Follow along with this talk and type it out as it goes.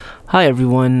Hi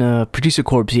everyone, Producer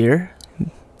Corbs here.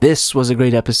 This was a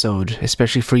great episode,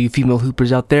 especially for you female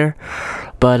hoopers out there.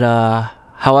 But,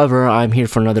 however, I'm here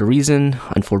for another reason,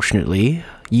 unfortunately.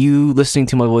 You listening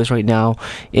to my voice right now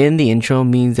in the intro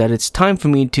means that it's time for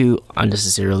me to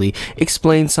unnecessarily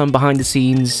explain some behind the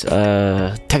scenes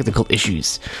technical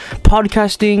issues.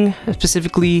 Podcasting,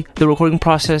 specifically the recording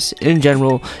process in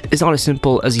general, is not as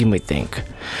simple as you might think.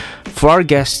 For our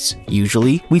guests,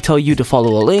 usually, we tell you to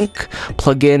follow a link,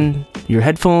 plug in your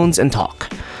headphones, and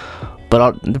talk. But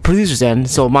on the producer's end,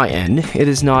 so my end, it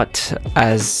is not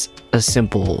as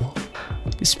simple.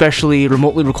 Especially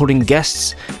remotely recording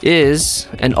guests is,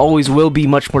 and always will be,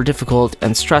 much more difficult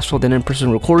and stressful than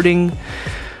in-person recording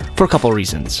for a couple of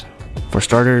reasons. For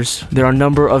starters, there are a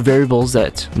number of variables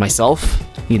that myself,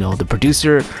 the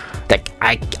producer, that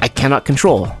I cannot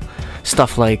control.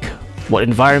 Stuff like what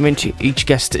environment each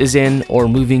guest is in or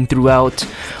moving throughout,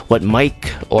 what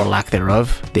mic or lack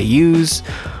thereof they use,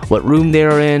 what room they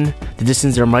are in, the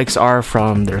distance their mics are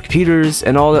from their computers,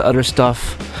 and all the other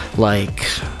stuff like,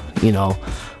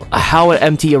 how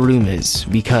empty a room is,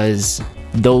 because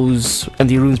those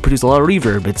empty rooms produce a lot of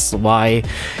reverb. It's why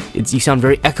you sound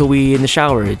very echoey in the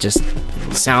shower. It just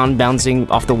sound bouncing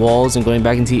off the walls and going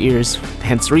back into your ears,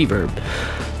 hence reverb,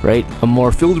 right? A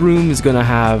more filled room is going to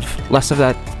have less of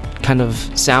that kind of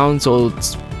sound, so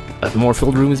a more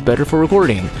filled room is better for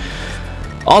recording.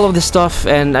 All of this stuff,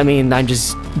 and I'm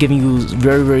just giving you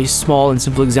very, very small and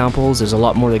simple examples. There's a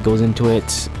lot more that goes into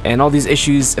it, and all these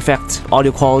issues affect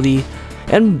audio quality,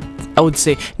 and I would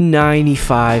say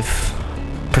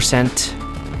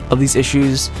 95% of these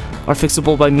issues are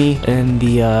fixable by me in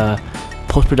the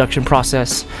post-production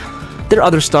process. There are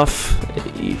other stuff,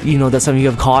 that some of you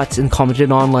have caught and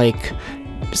commented on, like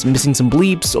missing some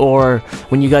bleeps, or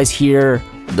when you guys hear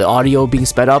the audio being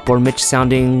sped up or Mitch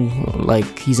sounding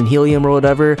like he's in helium or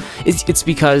whatever. It's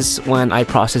because when I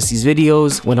process these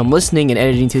videos, when I'm listening and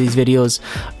editing to these videos,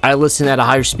 I listen at a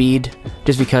higher speed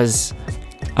just because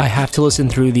I have to listen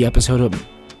through the episode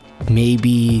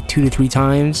maybe 2 to 3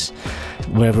 times.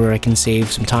 Whenever I can save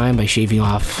some time by shaving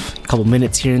off a couple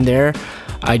minutes here and there,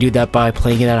 I do that by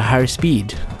playing it at a higher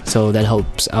speed. So that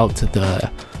helps out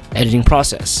the editing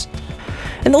process.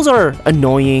 And those are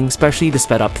annoying, especially the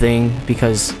sped up thing,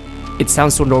 because it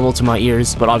sounds so normal to my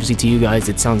ears, but obviously to you guys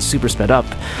it sounds super sped up.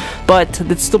 But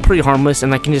it's still pretty harmless,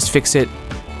 and I can just fix it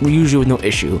usually with no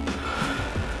issue.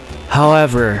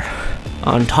 However,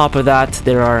 on top of that,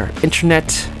 there are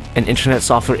internet and internet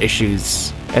software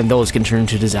issues, and those can turn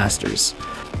into disasters.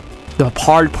 The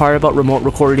hard part about remote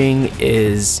recording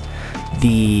is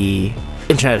the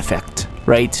internet effect,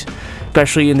 right?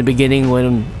 Especially in the beginning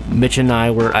when Mitch and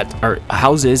I were at our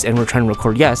houses and we're trying to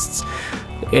record guests.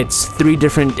 It's 3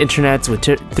 different internets with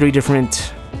 3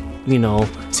 different,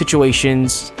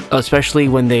 situations, especially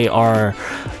when they are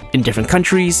in different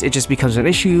countries. It just becomes an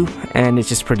issue, and it's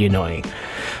just pretty annoying.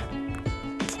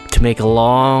 To make a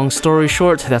long story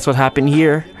short, that's what happened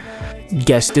here.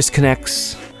 Guest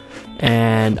disconnects,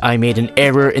 and I made an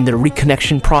error in the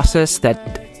reconnection process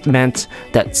that meant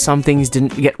that some things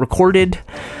didn't get recorded.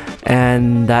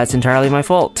 And that's entirely my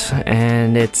fault,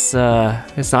 and it's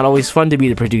not always fun to be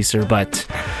the producer, but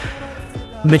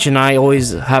Mitch and I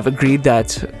always have agreed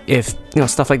that if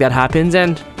stuff like that happens,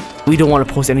 and we don't want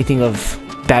to post anything of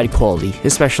bad quality,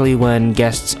 especially when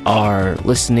guests are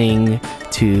listening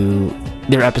to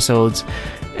their episodes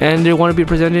and they want to be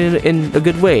presented in a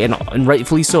good way, and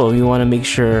rightfully so. We want to make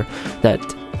sure that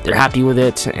they're happy with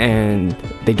it and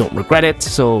they don't regret it.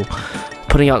 So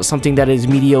putting out something that is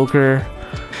mediocre,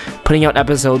 putting out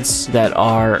episodes that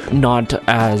are not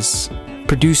as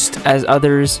produced as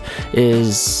others,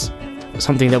 is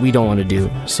something that we don't want to do.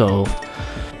 So,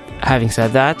 having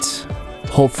said that,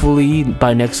 hopefully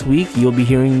by next week you'll be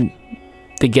hearing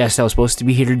the guest that was supposed to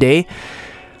be here today.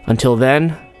 Until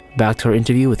then, back to our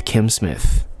interview with Kim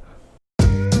Smith.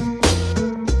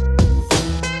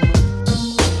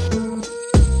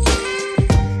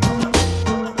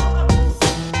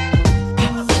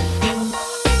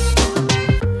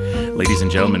 Ladies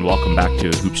and gentlemen, welcome back to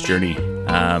Hoops Journey.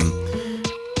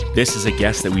 This is a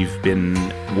guest that we've been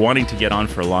wanting to get on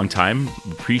for a long time.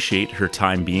 Appreciate her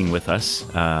time being with us.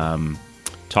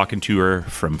 Talking to her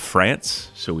from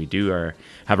France. So we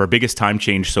have our biggest time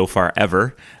change so far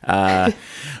ever.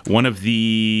 One of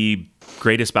the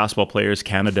greatest basketball players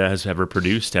Canada has ever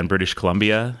produced, and British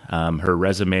Columbia. Her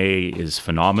resume is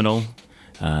phenomenal.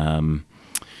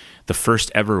 The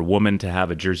first ever woman to have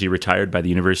a jersey retired by the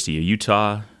University of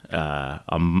Utah.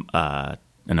 An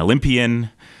Olympian,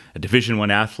 a Division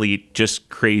I athlete, just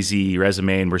crazy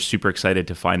resume, and we're super excited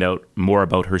to find out more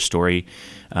about her story.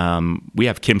 We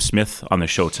have Kim Smith on the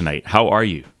show tonight. How are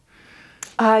you?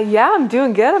 Yeah, I'm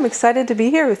doing good. I'm excited to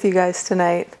be here with you guys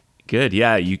tonight. Good.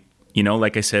 Yeah. You know,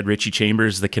 like I said, Richie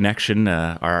Chambers, the connection,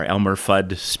 our Elmer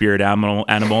Fudd spirit animal.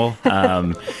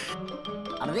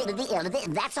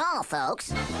 That's all,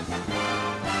 folks.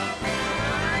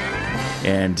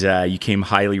 And you came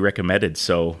highly recommended.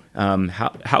 So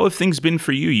how have things been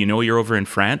for you? You know, you're over in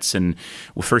France, and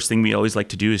the first thing we always like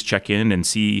to do is check in and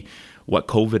see what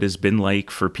COVID has been like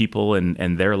for people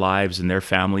and their lives and their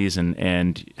families,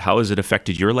 and how has it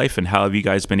affected your life, and how have you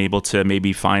guys been able to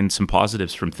maybe find some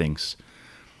positives from things?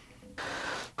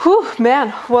 Whew,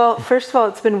 man. Well, first of all,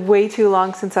 it's been way too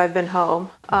long since I've been home.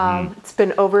 It's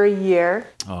been over a year.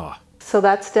 Oh. So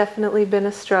that's definitely been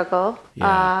a struggle.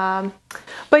 Yeah.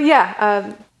 But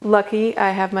yeah, lucky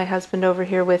I have my husband over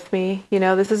here with me. You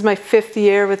know, this is my 5th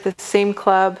year with the same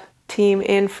club team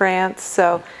in France.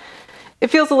 So it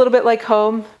feels a little bit like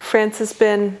home. France has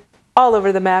been all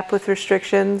over the map with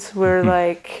restrictions. We're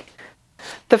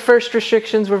the first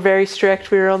restrictions were very strict.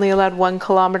 We were only allowed 1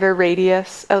 kilometer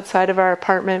radius outside of our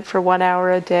apartment for 1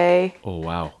 hour a day. Oh,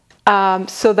 wow.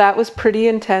 So that was pretty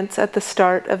intense at the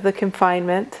start of the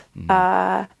confinement.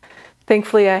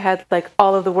 Thankfully, I had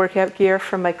all of the workout gear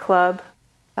from my club,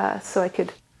 so I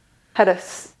had a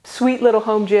sweet little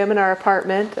home gym in our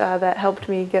apartment that helped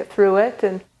me get through it.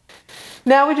 And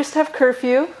now we just have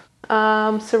curfew,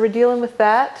 so we're dealing with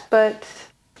that. But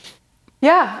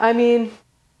yeah, I mean,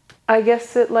 I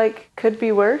guess it could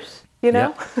be worse. You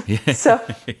know, yeah. So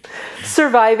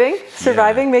surviving,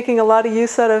 making a lot of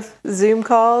use out of Zoom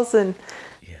calls and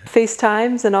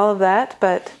FaceTimes and all of that.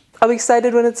 But I'll be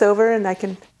excited when it's over and I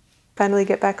can finally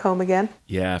get back home again.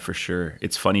 Yeah, for sure.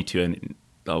 It's funny too, and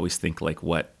I always think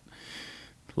what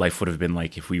life would have been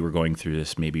like if we were going through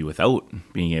this maybe without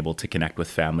being able to connect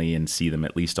with family and see them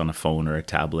at least on a phone or a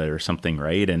tablet or something,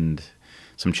 right? And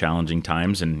some challenging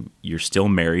times, and you're still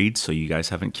married, so you guys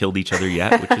haven't killed each other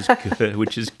yet,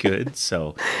 which is good.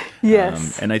 So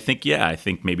yes. And I think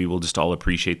maybe we'll just all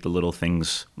appreciate the little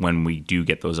things when we do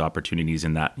get those opportunities,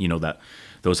 and that, that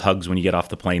those hugs when you get off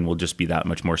the plane will just be that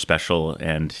much more special,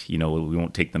 and we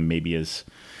won't take them maybe as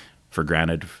for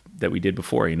granted that we did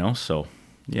before, so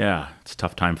yeah, it's a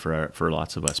tough time for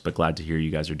lots of us, but glad to hear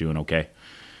you guys are doing okay.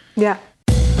 Yeah.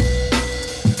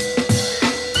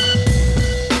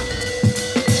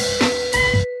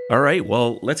 All right,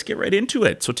 well, let's get right into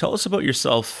it. So tell us about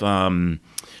yourself.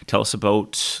 Tell us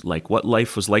about what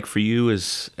life was like for you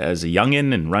as a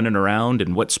youngin' and running around,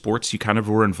 and what sports you kind of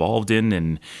were involved in,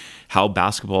 and how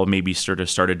basketball maybe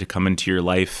started to come into your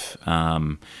life.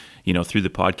 Through the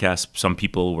podcast, some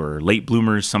people were late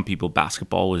bloomers. Some people,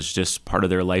 basketball was just part of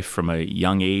their life from a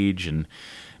young age,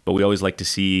 but we always like to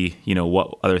see,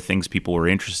 what other things people were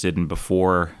interested in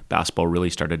before basketball really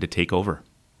started to take over.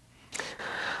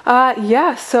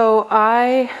 So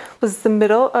I was the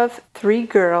middle of 3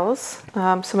 girls.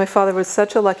 So my father was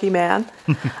such a lucky man.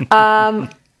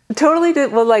 Totally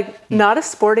not a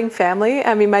sporting family.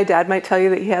 I mean, my dad might tell you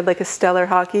that he had a stellar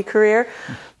hockey career,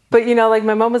 but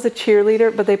my mom was a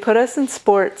cheerleader, but they put us in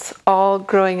sports all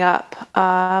growing up.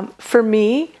 For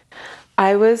me,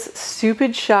 I was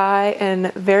stupid shy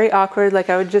and very awkward.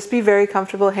 I would just be very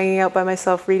comfortable hanging out by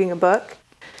myself reading a book.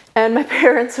 And my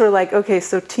parents were like, okay,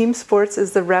 so team sports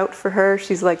is the route for her.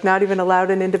 She's not even allowed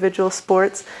in individual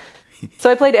sports. So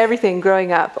I played everything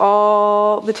growing up,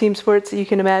 all the team sports that you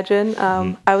can imagine.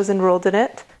 I was enrolled in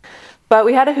it. But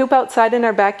we had a hoop outside in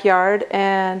our backyard,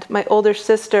 and my older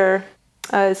sister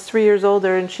is 3 years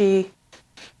older, and she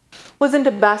was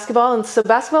into basketball. And so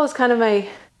basketball was kind of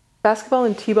basketball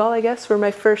and t-ball, I guess, were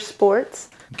my first sports.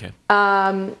 Okay.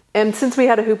 And since we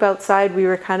had a hoop outside, we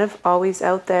were kind of always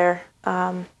out there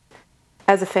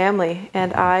as a family,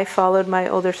 and I followed my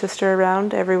older sister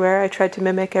around everywhere. I tried to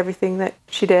mimic everything that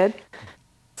she did.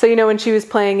 So, when she was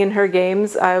playing in her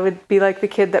games, I would be the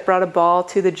kid that brought a ball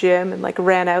to the gym and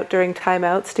ran out during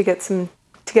timeouts to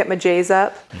get my J's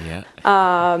up.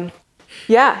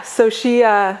 Yeah. So she,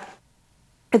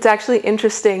 it's actually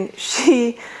interesting.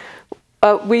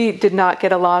 We did not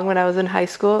get along when I was in high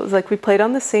school. It was we played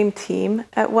on the same team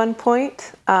at one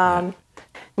point. And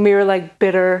we were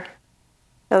bitter.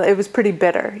 It was pretty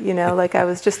bitter, I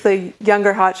was just the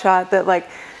younger hotshot that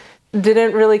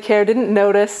didn't really care, didn't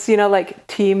notice,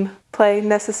 team play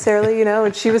necessarily,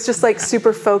 and she was just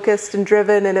super focused and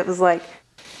driven. And it was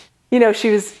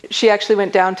she actually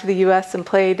went down to the US and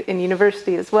played in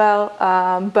university as well.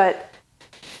 But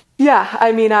yeah,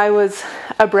 I mean, I was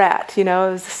a brat, I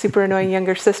was a super annoying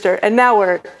younger sister, and now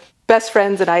we're best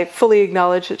friends. And I fully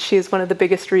acknowledge that she is one of the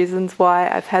biggest reasons why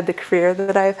I've had the career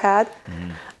that I've had.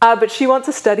 But she wants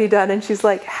a study done, and she's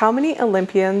like, how many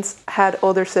Olympians had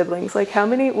older siblings? How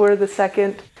many were the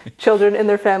second children in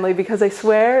their family, because I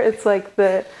swear it's like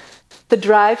the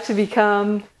drive to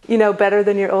become, better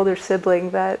than your older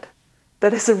sibling, that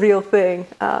is a real thing.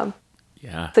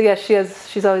 Yeah. So yeah,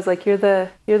 she's always like, you're the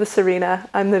Serena,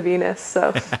 I'm the Venus.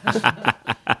 So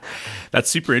That's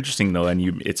super interesting though.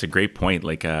 And it's a great point.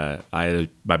 Like, my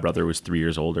brother was 3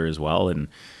 years older as well. And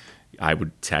I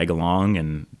would tag along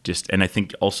and I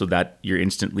think also that you're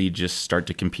instantly just start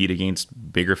to compete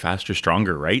against bigger, faster,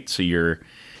 stronger, right? So you're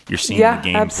seeing the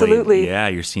game absolutely. played. Yeah,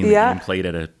 you're seeing the game played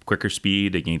at a quicker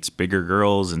speed against bigger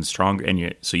girls and stronger,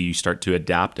 and so you start to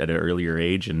adapt at an earlier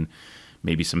age, and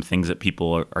maybe some things that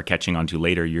people are catching on to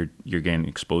later, you're getting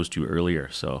exposed to earlier.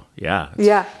 So yeah.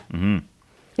 Yeah. Mm-hmm.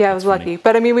 Yeah, I was lucky.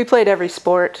 But I mean, we played every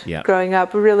sport growing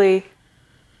up. We really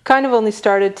kind of only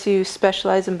started to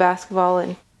specialize in basketball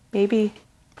in maybe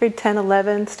grade 10,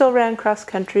 11. Still ran cross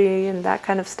country and that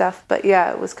kind of stuff. But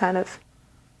yeah, it was kind of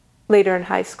later in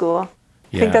high school.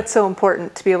 I think that's so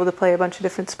important to be able to play a bunch of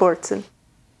different sports and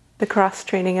the cross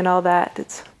training and all that.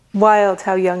 It's wild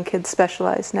how young kids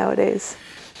specialize nowadays.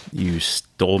 You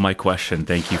stole my question.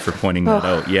 Thank you for pointing that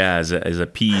out. Yeah, as a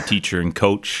PE teacher and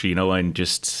coach, and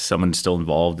just someone still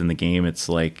involved in the game, it's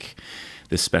like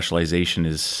this specialization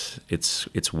it's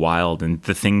wild. And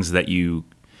the things that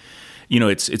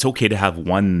it's okay to have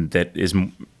one that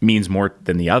means more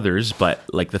than the others, but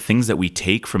like the things that we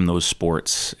take from those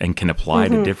sports and can apply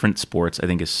to different sports, I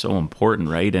think is so important,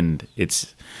 right? And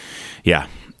it's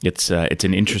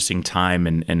an interesting time,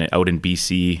 and out in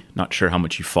BC, not sure how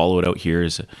much you follow it out here,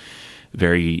 is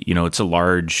very, it's a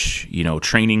large,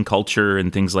 training culture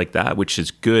and things like that, which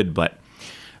is good, but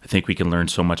I think we can learn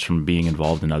so much from being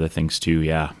involved in other things too.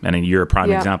 Yeah. And you're a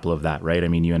prime example of that, right? I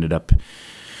mean, you ended up,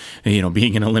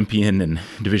 being an Olympian and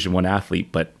Division I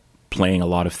athlete, but playing a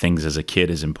lot of things as a kid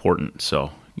is important.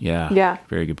 So yeah.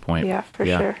 Very good point. Yeah, for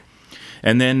sure.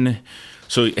 And then,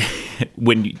 so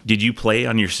did you play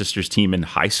on your sister's team in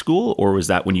high school, or was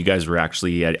that when you guys were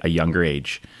actually at a younger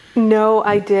age? No,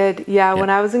 I did. Yeah, when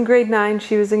I was in grade 9,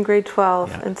 she was in grade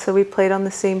 12. And so we played on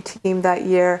the same team that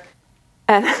year.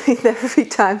 And I mean, there would be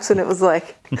times when it was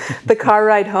like the car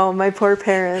ride home, my poor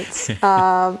parents. It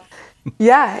was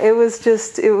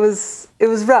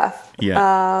rough.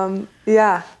 Yeah.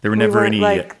 There were never any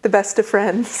like the best of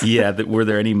friends. Were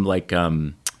there any like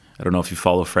I don't know if you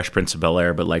follow Fresh Prince of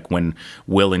Bel-Air, but like when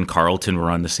Will and Carlton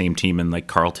were on the same team, and like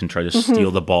Carlton tried to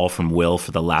steal the ball from Will for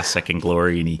the last second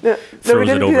glory, and he throws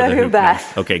it over the hoop. That.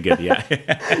 Okay, good. Yeah.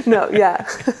 No, yeah.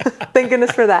 Thank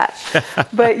goodness for that.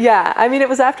 But yeah, I mean, it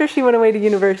was after she went away to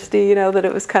university, that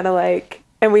it was kind of like,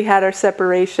 and we had our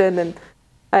separation, and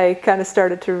I kind of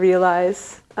started to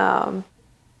realize, what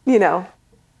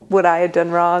I had done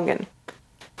wrong, and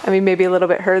I mean, maybe a little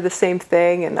bit her the same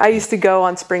thing. And I used to go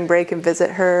on spring break and visit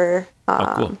her.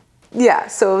 Cool. Yeah,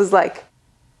 so it was like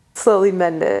slowly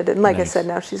mended. And like I said,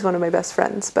 now she's one of my best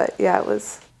friends. But yeah, it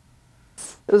was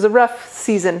a rough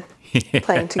season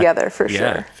playing together for sure.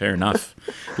 Yeah, fair enough.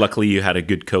 Luckily, you had a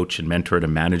good coach and mentor to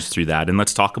manage through that. And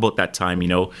let's talk about that time,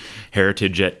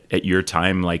 Heritage at your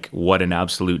time, like what an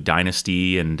absolute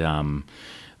dynasty, and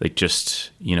like just,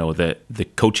 the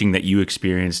coaching that you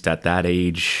experienced at that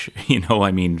age,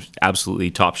 I mean, absolutely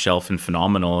top shelf and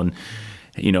phenomenal. And,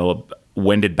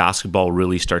 when did basketball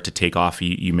really start to take off?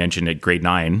 You mentioned at grade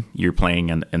 9, you're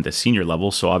playing at the senior level.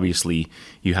 So obviously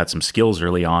you had some skills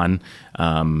early on.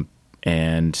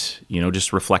 And,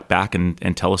 just reflect back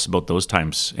and tell us about those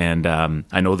times. And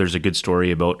I know there's a good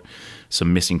story about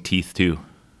some missing teeth too.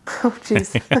 Oh,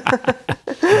 geez.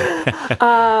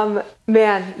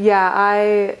 Man,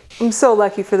 yeah, I'm so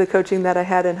lucky for the coaching that I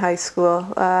had in high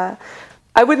school.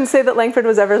 I wouldn't say that Langford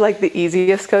was ever like the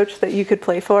easiest coach that you could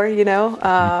play for, He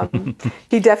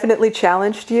definitely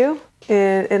challenged you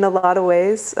in a lot of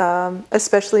ways,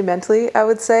 especially mentally, I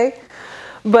would say.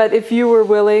 But if you were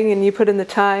willing and you put in the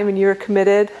time and you were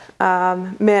committed,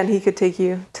 man, he could take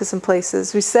you to some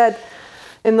places. We said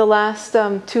in the last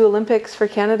 2 Olympics for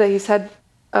Canada, he's had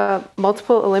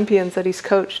multiple Olympians that he's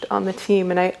coached on the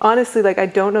team. And I honestly, I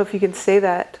don't know if you can say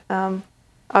that.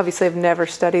 Obviously, I've never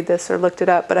studied this or looked it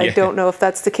up, but I don't know if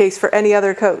that's the case for any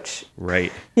other coach.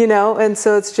 Right. And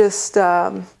so it's just,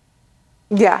 so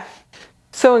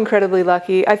incredibly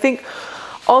lucky. I think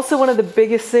also one of the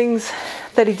biggest things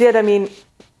that he did, I mean,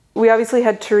 we obviously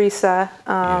had Teresa,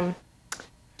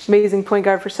 amazing point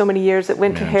guard for so many years that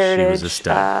went to Heritage. She was a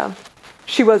stud.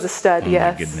 She was a stud, yes.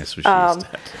 Oh my goodness, was she a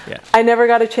stud. Yeah. I never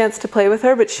got a chance to play with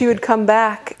her, but she would come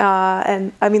back,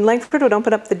 and I mean, Langford would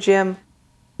open up the gym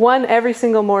every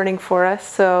single morning for us.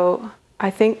 So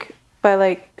I think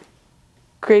by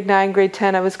grade 9, grade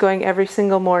 10, I was going every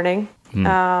single morning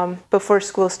before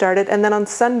school started. And then on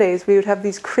Sundays, we would have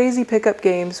these crazy pickup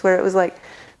games where it was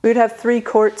we would have 3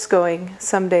 courts going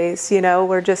some days,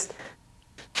 where just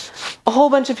a whole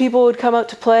bunch of people would come out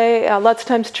to play. Lots of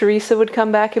times Teresa would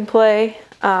come back and play.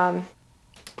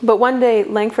 But one day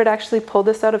Langford actually pulled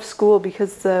us out of school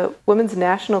because the women's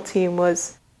national team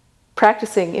was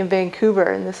practicing in Vancouver.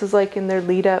 And this is like in their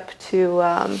lead up to,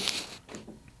 I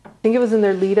think it was in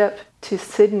their lead up to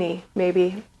Sydney,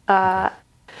 maybe. And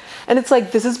it's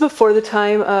like, this is before the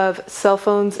time of cell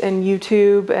phones and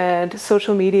YouTube and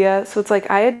social media. So it's like,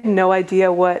 I had no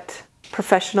idea what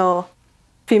professional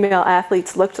female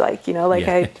athletes looked like,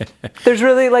 there's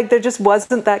really there just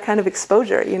wasn't that kind of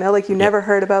exposure, you never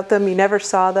heard about them, you never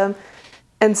saw them.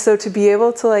 And so to be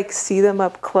able to see them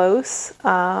up close,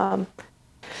 for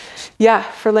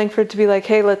Langford to be like,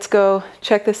 hey, let's go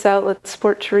check this out, let's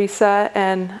support Teresa.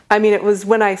 And I mean, it was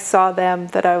when I saw them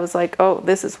that I was like, oh,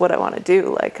 this is what I want to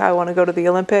do. I want to go to the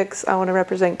Olympics, I want to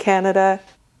represent Canada,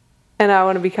 and I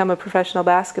want to become a professional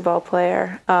basketball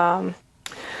player.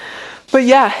 But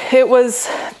yeah, it was,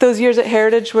 those years at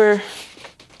Heritage were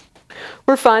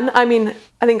fun. I mean,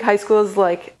 I think high school is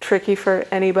tricky for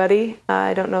anybody.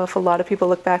 I don't know if a lot of people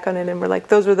look back on it and were like,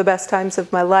 those were the best times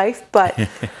of my life. But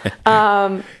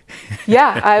I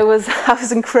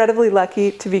was incredibly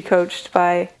lucky to be coached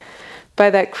by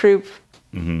that group.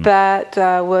 Mm-hmm. That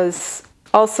was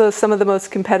also some of the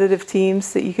most competitive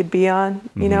teams that you could be on.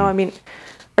 Mm-hmm. I mean,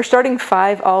 our starting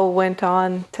 5 all went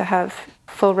on to have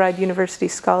full ride university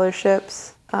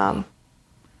scholarships.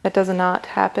 That does not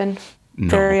happen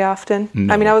very often.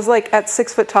 No. I mean, I was at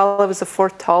 6 foot tall, I was the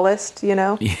 4th tallest,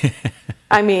 Yeah.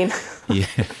 I mean,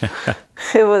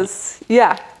 it was,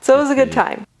 so it was a good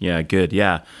time. Yeah, good.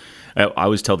 Yeah. I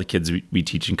always tell the kids we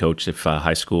teach and coach, if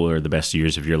high school are the best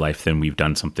years of your life, then we've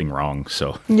done something wrong.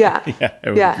 So I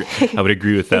would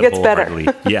agree with that. It gets wholeheartedly.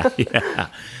 Better. Yeah.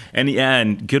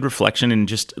 And good reflection, and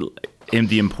just in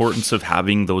the importance of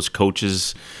having those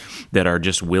coaches that are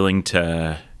just willing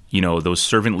to, those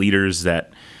servant leaders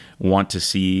that want to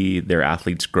see their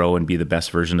athletes grow and be the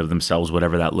best version of themselves,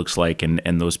 whatever that looks like.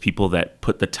 And those people that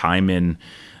put the time in,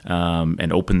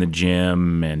 and open the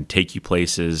gym and take you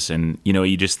places. And,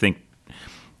 you just think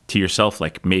to yourself,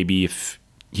 maybe if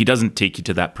he doesn't take you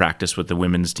to that practice with the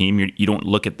women's team, you don't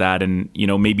look at that, and,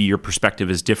 maybe your perspective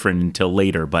is different until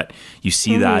later, but you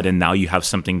see mm-hmm. that, and now you have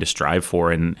something to strive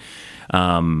for. And,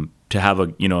 to have a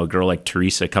girl like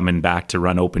Teresa coming back to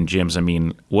run open gyms, I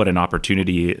mean, what an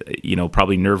opportunity,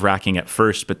 probably nerve-wracking at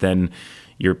first, but then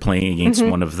you're playing against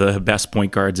mm-hmm. one of the best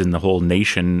point guards in the whole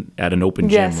nation at an open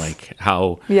gym.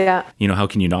 How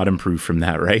can you not improve from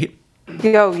that, right?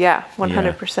 Oh, yeah,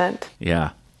 100%.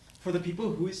 Yeah. For the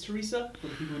people, who is Teresa? For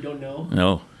the people who don't know?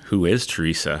 No, who is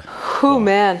Teresa?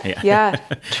 Man. Yeah.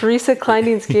 Teresa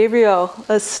Kleindienst-Gabriel,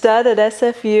 a stud at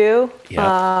SFU.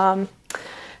 Yeah.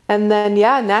 And then,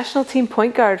 national team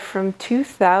point guard from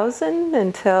 2000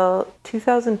 until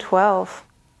 2012.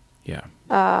 Yeah.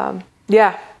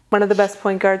 One of the best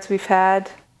point guards we've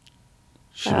had.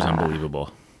 She was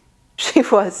unbelievable. She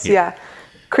was,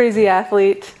 Crazy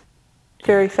athlete,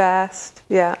 very fast,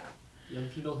 Young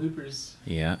female hoopers.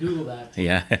 Yeah. Google that.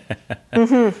 Yeah.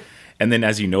 mm-hmm. And then,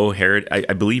 as you know,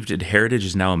 I believe Heritage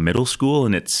is now a middle school,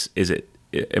 and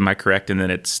am I correct? And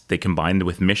then they combined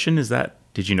with Mission.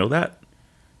 Did you know that?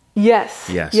 Yes.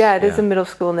 Yeah, it is a middle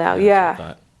school now.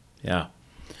 Yeah. Yeah.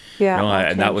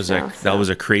 Yeah. That was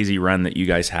a crazy run that you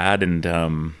guys had, and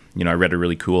I read a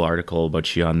really cool article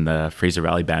about you on the Fraser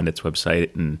Valley Bandits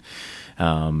website, and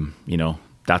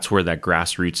that's where that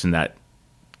grassroots and that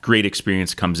great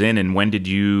experience comes in. And when did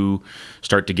you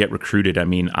start to get recruited? I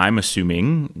mean, I'm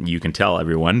assuming you can tell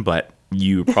everyone, but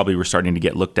you probably were starting to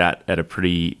get looked at a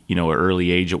pretty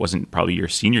early age. It wasn't probably your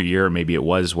senior year, or maybe it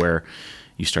was, where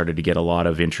you started to get a lot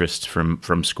of interest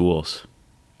from schools.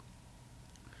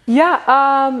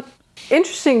 Yeah,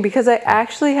 interesting, because I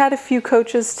actually had a few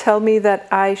coaches tell me that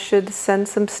I should send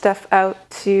some stuff out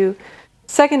to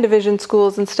second division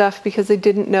schools and stuff, because they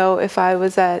didn't know if I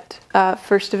was at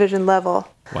first division level.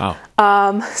 Wow.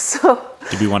 So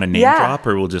do we want to name drop,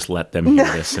 or we'll just let them hear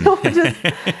this? And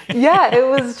it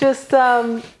was just,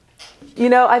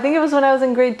 I think it was when I was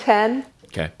in grade 10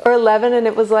 or 11, and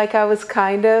it was like I was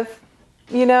kind of,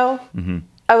 mm-hmm.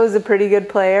 I was a pretty good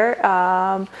player.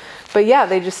 But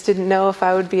they just didn't know if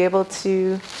I would be able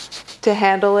to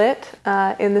handle it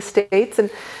in the States. And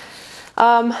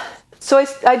so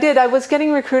I did. I was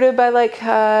getting recruited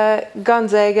by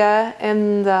Gonzaga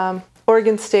and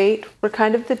Oregon State were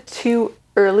kind of the 2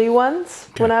 early ones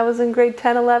when I was in grade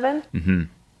 10, 11. Mm-hmm.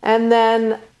 And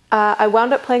then I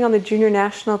wound up playing on the junior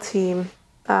national team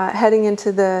heading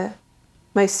into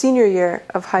my senior year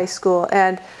of high school.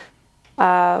 And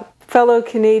fellow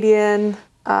Canadian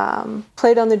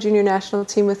played on the junior national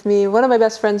team with me. One of my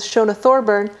best friends, Shona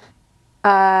Thorburn,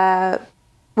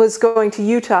 was going to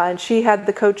Utah, and she had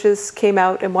the coaches came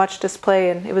out and watched us play,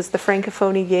 and it was the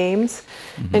Francophone games.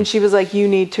 And she was like, you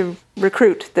need to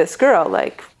recruit this girl.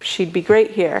 Like, she'd be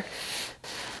great here.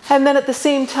 And then at the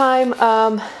same time,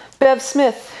 Bev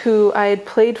Smith, who I had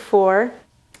played for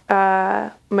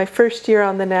my first year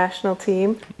on the national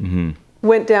team,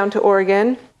 went down to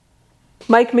Oregon.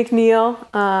 Mike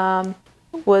McNeil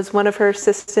was one of her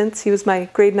assistants. He was my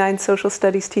grade 9 social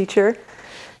studies teacher.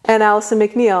 And Allison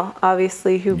McNeil,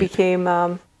 obviously, who became,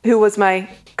 who was my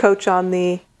coach on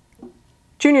the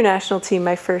junior national team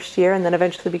my first year, and then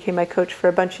eventually became my coach for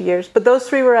a bunch of years. But those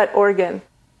three were at Oregon.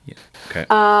 Yeah. Okay.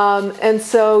 And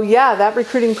so, yeah, that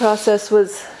recruiting process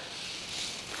was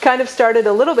kind of started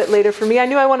a little bit later for me. I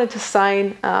knew I wanted to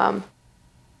sign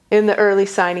in the early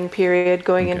signing period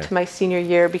going into my senior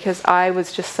year, because I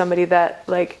was just somebody that,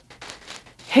 like,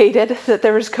 hated that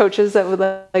there was coaches that would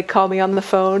like call me on the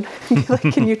phone and be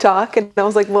like, can you talk? And I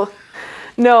was like, well,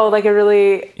 no, like I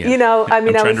really, you know, I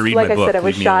mean, I was, like I said, I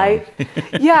was shy.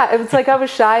 Yeah, it was like I was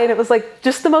shy, and it was like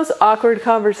just the most awkward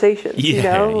conversations, you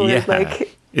know, where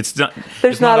like it's not,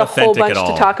 there's not a whole bunch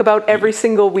to talk about every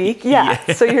single week. Yeah.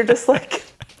 So you're just like,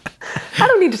 I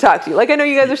don't need to talk to you. Like, I know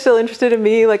you guys are still interested in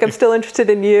me. Like, I'm still interested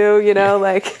in you, you know,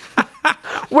 like,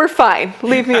 we're fine.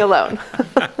 Leave me alone.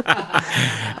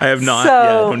 I have not.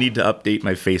 I don't need to update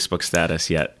my Facebook status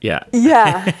yet. Yeah.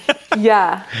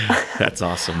 Yeah. That's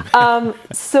awesome.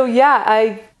 So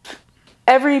yeah,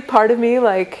 every part of me,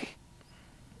 like,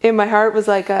 in my heart was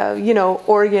like, you know,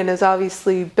 Oregon is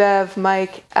obviously Bev,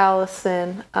 Mike,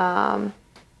 Allison.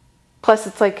 Plus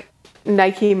it's like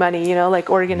Nike money, you know, like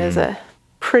Oregon is a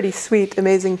pretty sweet,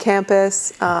 amazing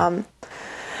campus.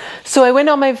 So I went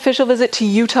on my official visit to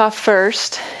Utah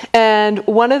first, and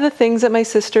one of the things that my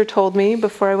sister told me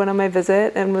before I went on my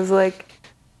visit, and was like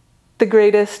the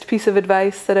greatest piece of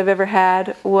advice that I've ever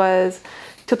had, was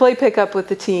to play pickup with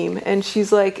the team. And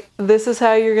she's like, this is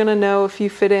how you're going to know if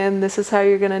you fit in. This is how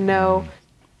you're going to know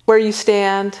where you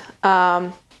stand.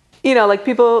 You know, like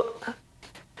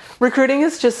recruiting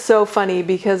is just so funny,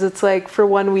 because it's like for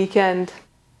one weekend,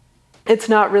 it's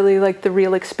not really like the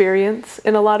real experience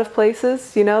in a lot of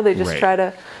places, you know, they just try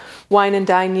to wine and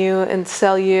dine you and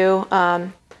sell you.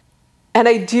 And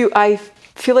I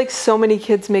feel like so many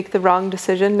kids make the wrong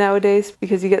decision nowadays,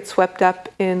 because you get swept up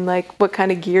in like what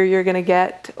kind of gear you're going to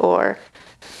get, or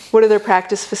what do their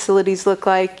practice facilities look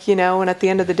like, you know, and at the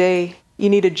end of the day,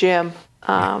 you need a gym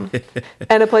and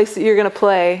a place that you're going to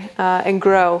play and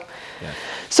grow. Yeah.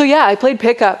 So yeah, I played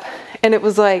pickup, and it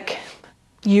was like,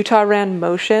 Utah ran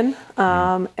motion,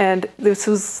 and this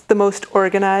was the most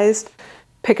organized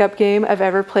pickup game I've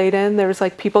ever played in. There was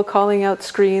like people calling out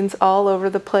screens all over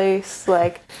the place,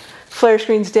 like flare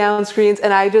screens, down screens,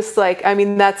 and I just like, I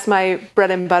mean, that's my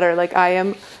bread and butter. Like, I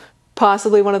am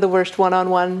possibly one of the worst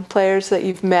one-on-one players that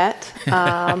you've met.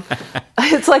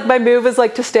 It's like my move is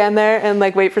like to stand there and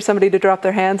like wait for somebody to drop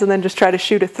their hands and then just try to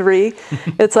shoot a three.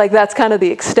 It's like, that's kind of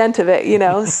the extent of it, you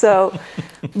know? So,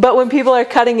 but when people are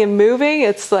cutting and moving,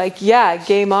 it's like, yeah,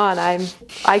 game on.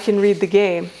 I can read the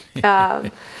game.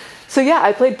 So yeah,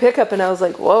 I played pickup, and I was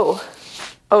like, whoa,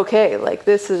 okay, like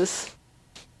this is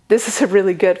a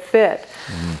really good fit.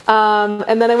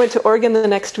 And then I went to Oregon the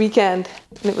next weekend,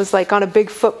 and it was like on a big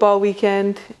football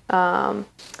weekend.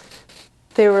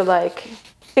 They were like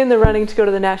in the running to go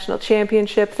to the national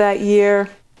championship that year.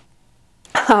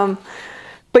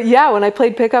 But yeah, when I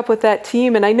played pickup with that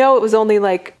team, and I know it was only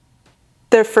like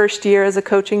their first year as a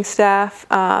coaching staff,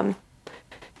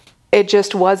 it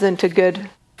just wasn't a good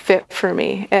fit for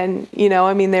me. And, you know,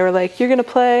 I mean, they were like, you're going to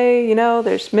play, you know,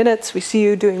 there's minutes, we see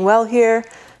you doing well here.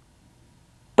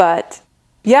 But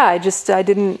yeah, I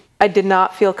did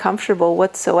not feel comfortable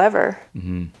whatsoever.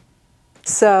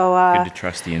 So good to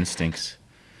trust the instincts.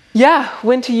 Yeah,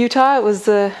 went to Utah. It was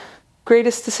the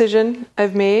greatest decision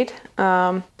I've made.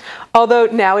 Although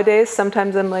nowadays,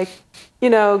 sometimes I'm like, you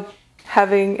know,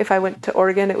 if I went to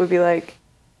Oregon, it would be like,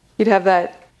 you'd have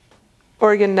that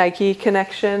Oregon Nike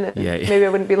connection. Yeah. Maybe I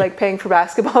wouldn't be like paying for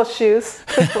basketball shoes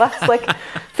for the last like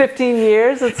 15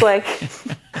 years. It's like,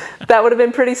 that would have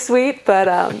been pretty sweet.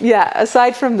 But yeah,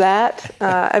 aside from that,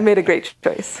 I made a great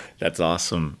choice. That's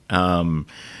awesome.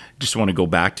 Just want to go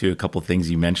back to a couple things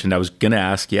you mentioned. I was going to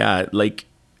ask, like,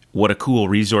 what a cool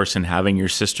resource in having your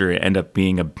sister end up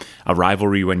being a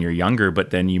rivalry when you're younger. But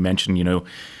then you mentioned, you know,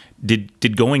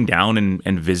 did going down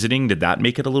and visiting, did that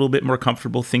make it a little bit more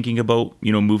comfortable thinking about,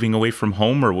 you know, moving away from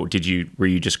home? Or were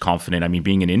you just confident? I mean,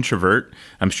 being an introvert,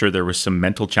 I'm sure there was some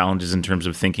mental challenges in terms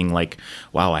of thinking like,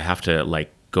 wow, I have to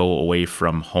like go away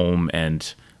from home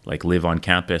and like live on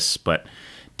campus. But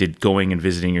did going and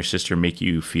visiting your sister make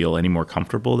you feel any more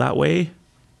comfortable that way?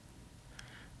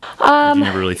 Or did you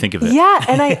never really think of it? Yeah,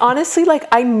 and I honestly, like,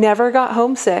 I never got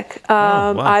homesick.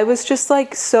 Wow. I was just,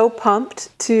 like, so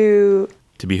pumped to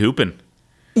be hooping.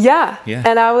 Yeah. Yeah.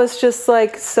 And I was just,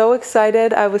 like, so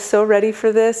excited. I was so ready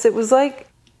for this. It was like,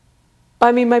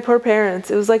 I mean, my poor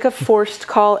parents, it was like a forced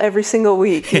call every single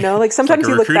week, you know? Like, sometimes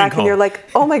you look back and you're like,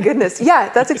 oh my goodness. Yeah,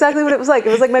 that's exactly what it was like. It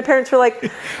was like my parents were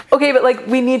like, okay, but, like,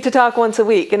 we need to talk once a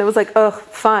week. And it was like, oh,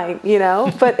 fine, you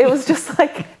know? But it was just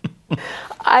like,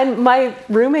 my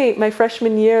roommate, my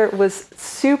freshman year, was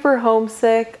super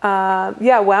homesick.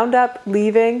 Wound up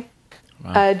leaving.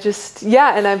 Wow.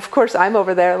 And of course I'm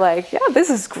over there like, yeah, this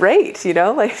is great, you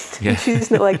know, like, she's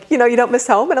like, you know, you don't miss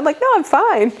home. And I'm like, no, I'm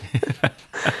fine.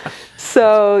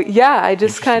 So, yeah, I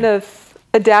just kind of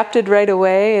adapted right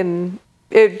away, and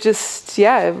it just,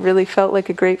 it really felt like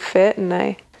a great fit. And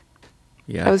I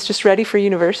was just ready for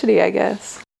university, I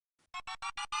guess.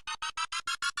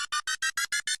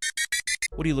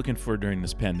 What are you looking for during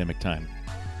this pandemic time?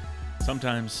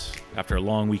 Sometimes, after a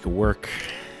long week of work,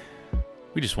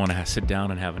 we just want to sit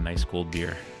down and have a nice cold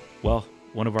beer. Well,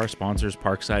 one of our sponsors,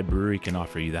 Parkside Brewery, can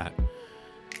offer you that.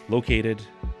 Located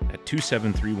at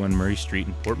 2731 Murray Street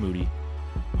in Port Moody,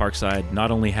 Parkside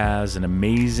not only has an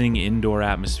amazing indoor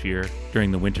atmosphere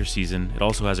during the winter season, it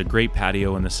also has a great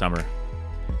patio in the summer.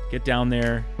 Get down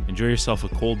there, enjoy yourself a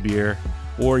cold beer,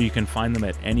 or you can find them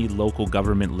at any local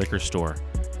government liquor store.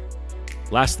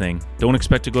 Last thing, don't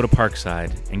expect to go to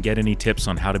Parkside and get any tips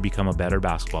on how to become a better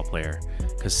basketball player,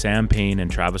 because Sam Payne and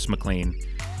Travis McLean,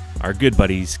 our good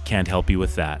buddies, can't help you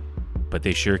with that, but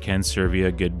they sure can serve you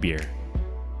a good beer.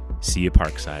 See you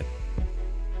Parkside.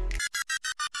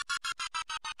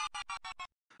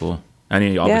 Cool. I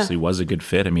mean, it obviously was a good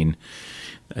fit. I mean,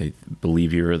 I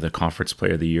believe you were the Conference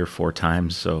Player of the Year 4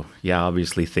 times, so yeah,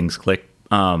 obviously things clicked.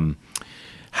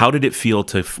 How did it feel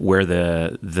to wear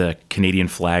the Canadian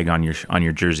flag on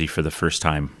your jersey for the first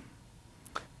time?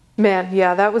 Man,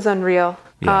 yeah, that was unreal.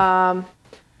 Yeah.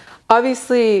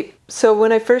 Obviously, so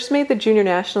when I first made the junior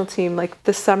national team, like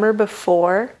the summer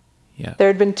before, there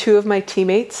had been 2 of my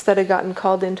teammates that had gotten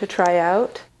called in to try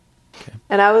out. Okay.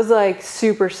 And I was like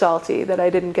super salty that I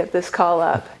didn't get this call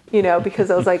up, you know,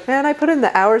 because I was like, man, I put in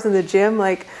the hours in the gym,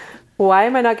 like, why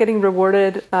am I not getting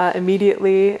rewarded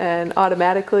immediately and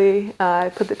automatically?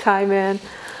 I put the time in.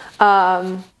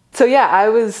 So yeah, I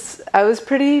was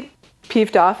pretty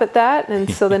peeved off at that.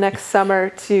 And so the next summer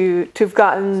to have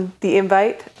gotten the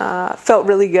invite felt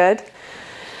really good.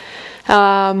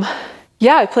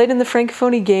 I played in the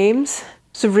Francophonie Games.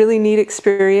 It's a really neat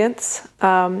experience.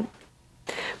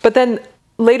 But then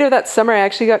later that summer, I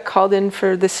actually got called in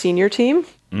for the senior team.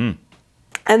 Mm.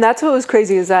 And that's what was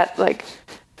crazy, is that, like,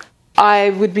 I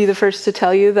would be the first to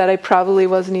tell you that I probably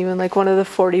wasn't even like one of the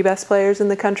 40 best players in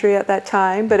the country at that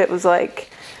time, but it was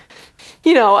like,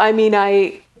 you know, I mean,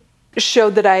 I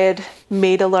showed that I had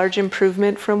made a large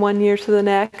improvement from one year to the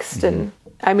next. Mm-hmm. And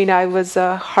I mean, I was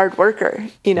a hard worker,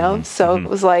 you know, mm-hmm. so it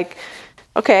was like,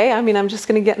 okay, I mean, I'm just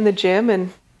going to get in the gym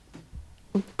and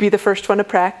be the first one to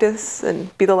practice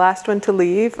and be the last one to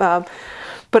leave. But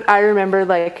I remember,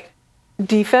 like,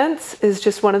 defense is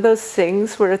just one of those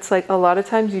things where it's like a lot of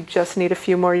times you just need a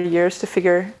few more years to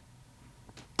figure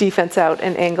defense out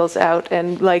and angles out,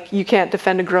 and like you can't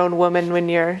defend a grown woman when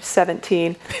you're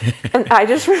 17. And I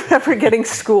just remember getting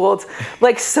schooled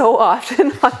like so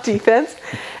often on defense.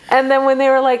 And then when they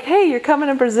were like, hey, you're coming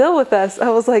to Brazil with us, I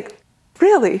was like,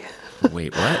 really?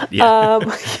 Wait, what? Yeah.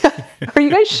 Are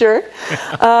you guys sure?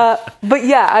 But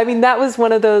yeah, I mean, that was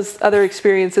one of those other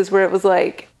experiences where it was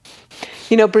like,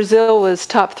 you know, Brazil was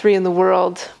top 3 in the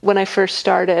world when I first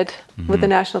started mm-hmm. with the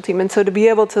national team. And so to be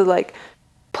able to like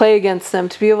play against them,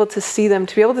 to be able to see them,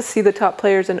 to be able to see the top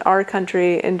players in our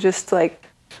country and just like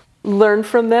learn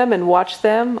from them and watch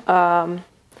them.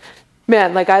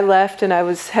 Man, like I left and I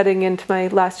was heading into my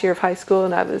last year of high school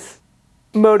and I was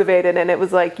motivated, and it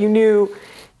was like you knew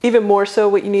even more so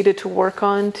what you needed to work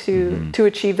on to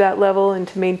achieve that level and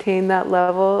to maintain that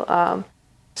level.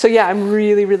 So yeah, I'm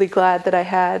really, really glad that I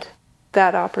had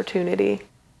that opportunity.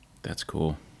 That's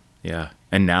cool. Yeah.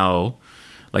 And now,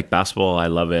 like basketball, I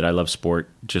love it. I love sport.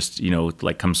 Just, you know,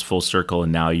 like comes full circle,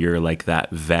 and now you're like that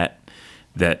vet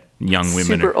that young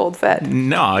women super old vet.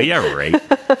 No, yeah, right.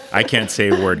 I can't say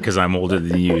a word because I'm older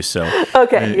than you. So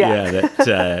okay, yeah.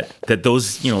 That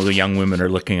those, you know, the young women are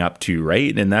looking up to,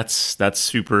 right? And that's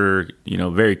super, you know,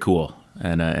 very cool.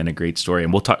 And a great story.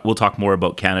 And we'll talk more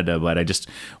about Canada, but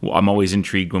I'm always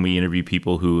intrigued when we interview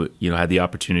people who, you know, had the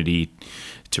opportunity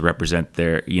to represent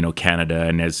their, you know, Canada.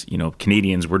 And as, you know,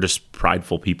 Canadians, we're just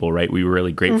prideful people, right? We were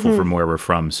really grateful mm-hmm. from where we're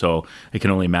from. So I can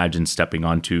only imagine stepping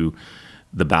onto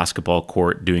the basketball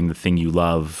court, doing the thing you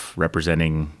love,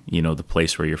 representing, the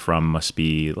place where you're from must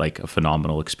be like a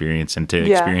phenomenal experience, and to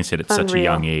experience it at such a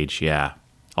young age. Yeah.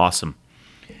 Awesome.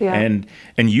 Yeah. And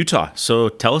Utah. So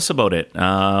tell us about it.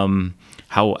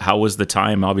 How was the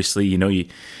time? Obviously,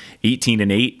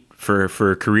 18-8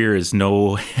 for a career is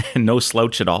no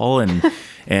slouch at all.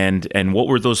 And what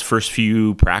were those first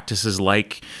few practices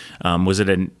like? Was it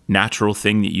a natural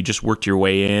thing that you just worked your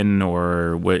way in,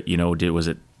 or what? Was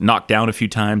it knock down a few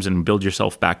times and build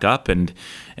yourself back up? And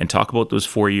talk about those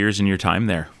 4 years in your time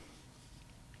there.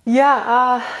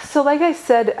 Yeah. So like I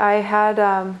said, I had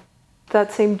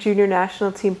that same junior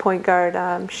national team point guard.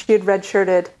 She had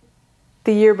redshirted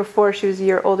the year before. She was a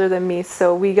year older than me,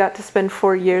 so we got to spend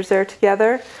 4 years there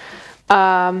together.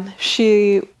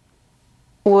 She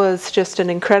was just an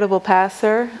incredible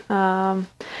passer. And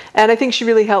I think she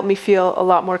really helped me feel a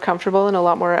lot more comfortable and a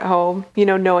lot more at home,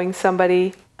 knowing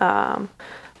somebody on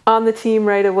the team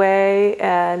right away.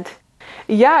 And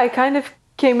yeah, I kind of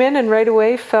came in and right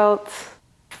away felt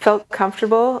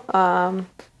comfortable,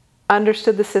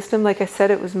 understood the system. Like I said,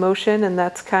 it was motion, and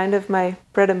that's kind of my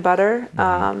bread and butter.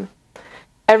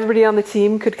 Everybody on the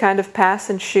team could kind of pass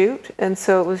and shoot, and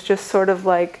so it was just sort of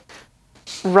like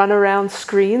run around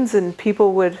screens and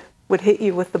people would hit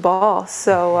you with the ball.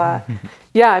 So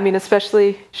yeah, I mean,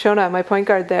 especially Shona, my point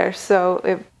guard there. So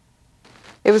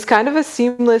it was kind of a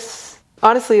seamless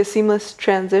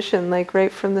transition, like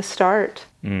right from the start.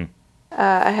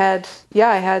 I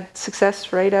had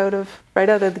success right out of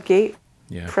the gate,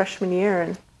 freshman year,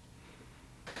 and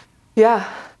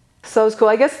yeah, so it was cool.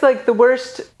 I guess like the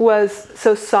worst was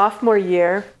sophomore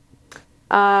year.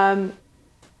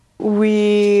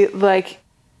 We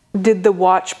did the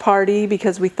watch party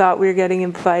because we thought we were getting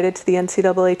invited to the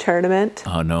NCAA tournament.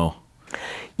 Oh no.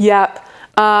 Yep.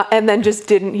 And then just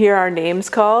didn't hear our names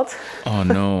called. Oh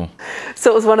no. So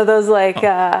it was one of those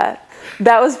that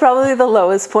was probably the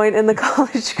lowest point in the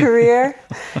college career.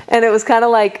 And it was kind of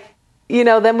like,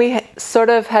 then we sort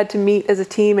of had to meet as a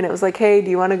team, and it was like, hey, do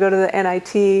you want to go to the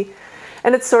NIT?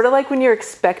 And it's sort of like when you're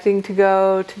expecting to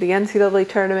go to the NCAA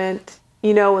tournament,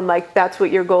 and like that's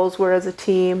what your goals were as a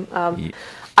team.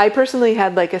 I personally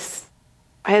had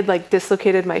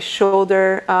dislocated my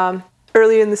shoulder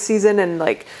early in the season, and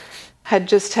had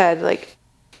just had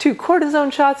 2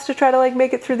 cortisone shots to try to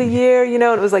make it through the year, and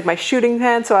it was my shooting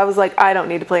hand. So I was like, I don't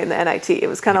need to play in the NIT. It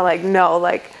was kind of no,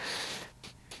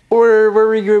 we're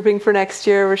regrouping for next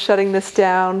year. We're shutting this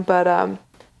down. But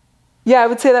yeah, I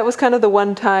would say that was kind of the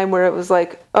one time where it was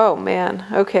like, oh man,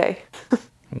 okay.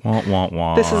 Wah, wah,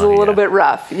 wah. This is a little bit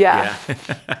rough. Yeah.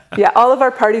 Yeah. All of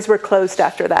our parties were closed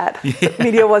after that. Yeah.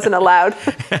 Media wasn't allowed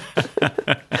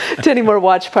to any more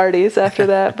watch parties after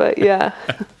that. But yeah.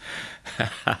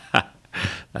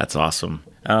 That's awesome.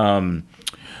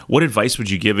 What advice would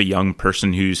you give a young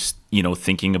person who's,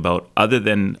 thinking about, other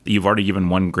than you've already given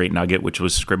one great nugget, which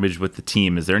was scrimmage with the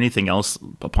team? Is there anything else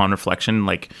upon reflection,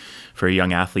 for a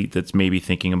young athlete that's maybe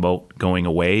thinking about going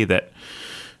away that,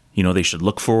 they should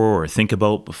look for or think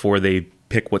about before they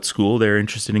pick what school they're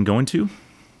interested in going to?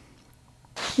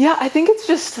 Yeah, I think it's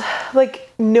just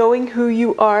knowing who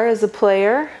you are as a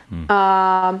player,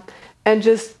 and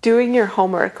just doing your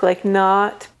homework,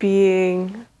 not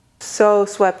being so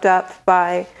swept up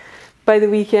by the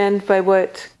weekend, by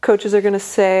what coaches are going to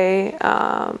say.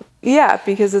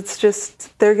 Because it's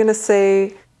just, they're going to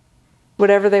say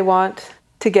whatever they want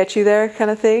to get you there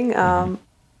kind of thing.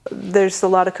 There's a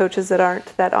lot of coaches that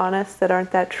aren't that honest, that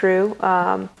aren't that true.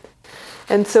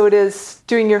 And so it is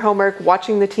doing your homework,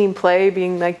 watching the team play,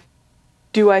 being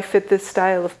do I fit this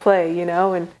style of play,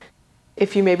 and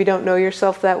if you maybe don't know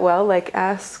yourself that well,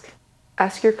 ask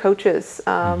your coaches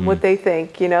what they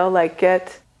think,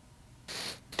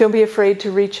 don't be afraid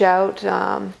to reach out,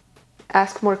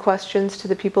 ask more questions to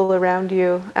the people around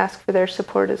you, ask for their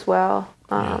support as well.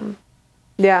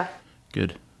 Yeah.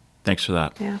 Good. Thanks for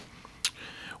that. Yeah.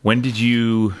 When did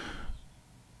you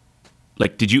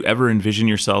ever envision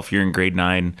yourself, you're in grade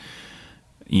 9,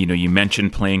 you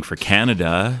mentioned playing for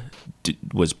Canada.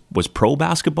 Was pro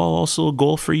basketball also a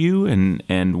goal for you?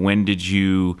 And when did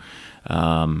you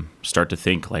start to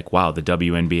think wow, the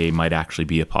WNBA might actually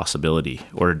be a possibility?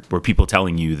 Or were people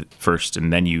telling you first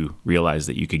and then you realized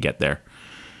that you could get there?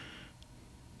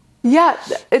 Yeah,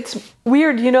 it's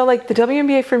weird. The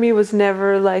WNBA for me was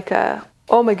never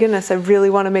oh my goodness, I really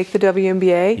want to make the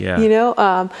WNBA.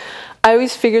 Yeah. I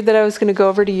always figured that I was going to go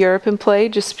over to Europe and play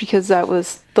just because that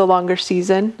was the longer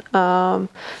season. The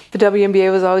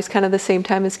WNBA was always kind of the same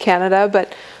time as Canada,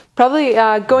 but probably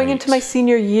going into my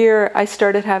senior year, I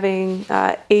started having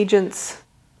agents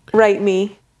write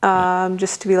me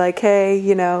just to be like, hey,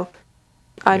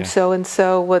 I'm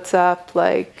so-and-so, what's up?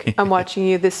 Like, I'm watching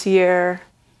you this year.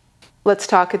 Let's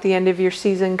talk at the end of your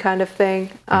season kind of thing.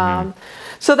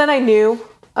 So then I knew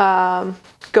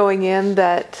going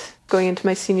into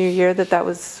my senior year that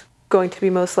was going to be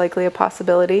most likely a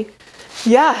possibility.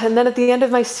 Yeah, and then at the end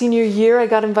of my senior year, I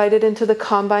got invited into the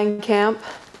combine camp.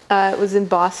 It was in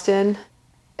Boston.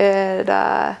 And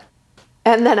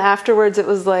then afterwards, it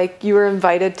was like you were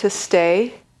invited to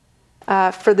stay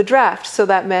for the draft. So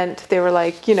that meant they were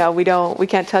like, we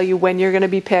can't tell you when you're going to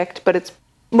be picked, but it's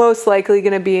most likely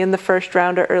going to be in the first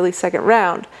round or early second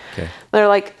round. Okay. They're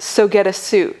like, so get a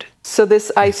suit. So this,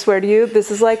 I swear to you,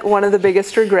 this is like one of the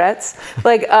biggest regrets,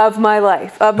 like of my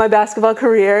life, of my basketball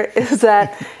career, is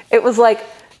that it was like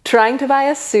trying to buy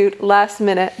a suit last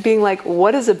minute, being like,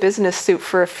 what is a business suit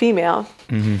for a female?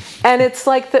 And it's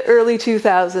like the early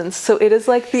 2000s. So it is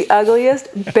like the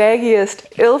ugliest,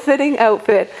 baggiest, ill-fitting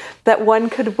outfit that one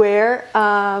could wear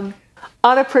on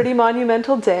a pretty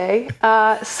monumental day.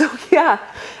 So yeah,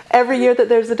 every year that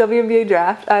there's a WNBA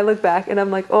draft, I look back and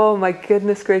I'm like, oh my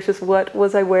goodness gracious, what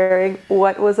was I wearing?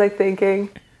 What was I thinking?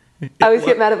 I always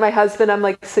get mad at my husband. I'm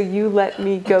like, so you let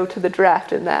me go to the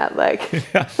draft in that? Like,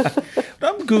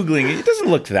 I'm Googling it. It doesn't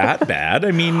look that bad.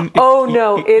 I mean,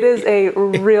 it is a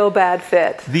real bad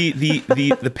fit.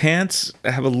 The pants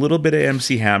have a little bit of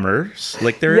MC Hammers.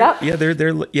 Like they're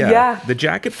the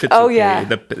jacket fits. Oh okay.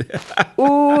 yeah.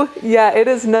 Ooh yeah. It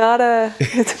is not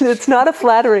it's not a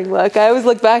flattering look. I always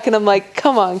look back and I'm like,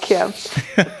 come on, Kim.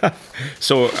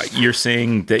 So you're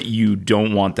saying that you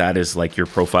don't want that as like your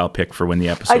profile pic for when the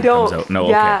episode comes out? No,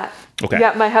 yeah. Okay.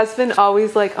 Yeah, my husband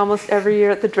always, like, almost every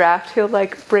year at the draft, he'll,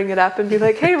 like, bring it up and be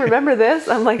like, hey, remember this?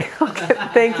 I'm like, okay,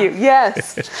 thank you.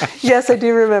 Yes, I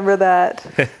do remember that.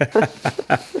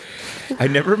 I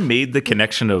never made the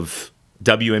connection of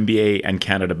WNBA and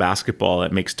Canada basketball.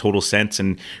 It makes total sense.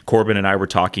 And Corbin and I were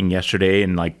talking yesterday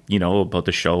and about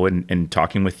the show and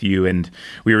talking with you. And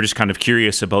we were just kind of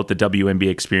curious about the WNBA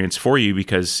experience for you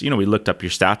because, we looked up your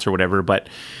stats or whatever, but,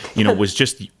 was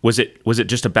it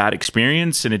just a bad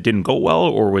experience and it didn't go well,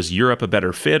 or was Europe a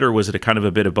better fit, or was it a kind of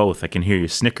a bit of both? I can hear you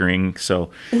snickering.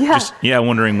 So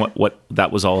wondering what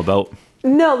that was all about.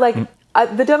 No, the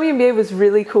WNBA was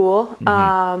really cool.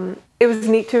 It was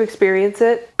neat to experience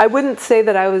it. I wouldn't say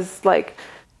that I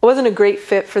wasn't a great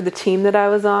fit for the team that I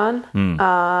was on.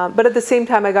 But at the same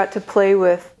time, I got to play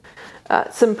with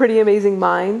some pretty amazing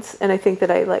minds. And I think that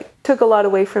I took a lot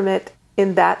away from it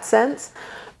in that sense.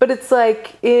 But it's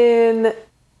like in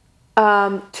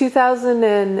 2000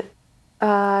 and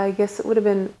I guess it would have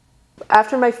been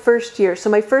after my first year. So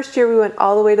my first year, we went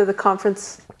all the way to the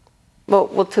conference,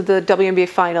 to the WNBA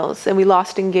finals, and we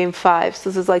lost in game 5.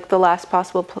 So this is like the last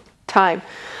possible time.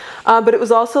 But it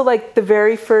was also like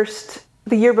the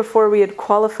year before we had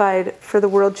qualified for the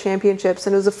World Championships,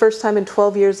 and it was the first time in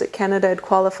 12 years that Canada had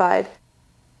qualified.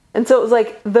 And so it was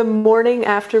like the morning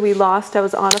after we lost, I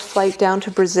was on a flight down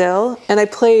to Brazil, and I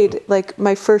played like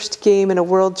my first game in a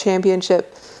World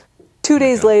Championship. 2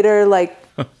 days later,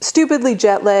 stupidly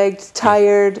jet-lagged,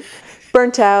 tired,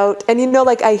 burnt out. And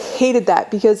I hated that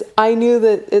because I knew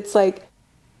that it's like,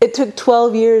 it took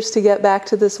 12 years to get back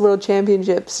to this World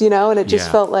Championships, and it just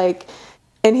felt like,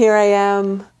 and here I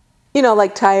am,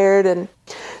 tired. And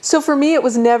so for me, it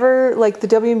was never, the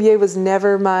WNBA was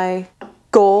never my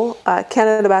goal.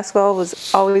 Canada basketball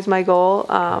was always my goal.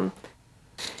 At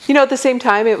the same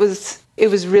time, it was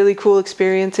really cool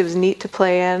experience. It was neat to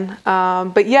play in.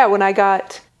 But yeah, when I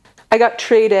got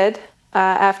traded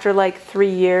after 3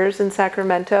 years in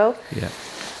Sacramento. Yeah.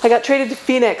 I got traded to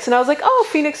Phoenix, and I was like, oh,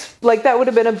 Phoenix, that would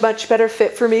have been a much better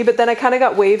fit for me. But then I kind of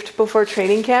got waived before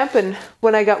training camp, and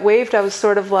when I got waived, I was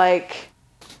sort of like,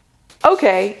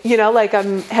 okay,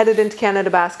 I'm headed into Canada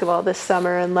basketball this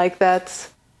summer, and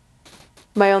that's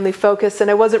my only focus. And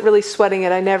I wasn't really sweating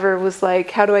it. I never was like,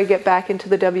 how do I get back into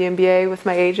the WNBA with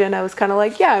my agent? I was kind of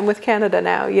like, yeah, I'm with Canada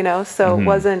now, so it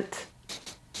wasn't,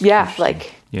 yeah.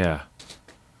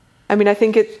 I mean, I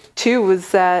think it too was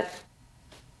that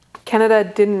Canada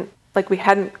didn't, we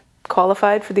hadn't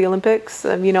qualified for the Olympics.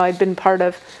 I'd been part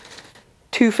of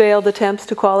 2 failed attempts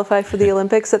to qualify for the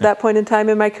Olympics at that point in time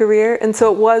in my career. And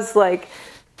so it was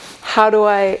how do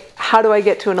I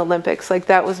get to an Olympics?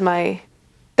 That was my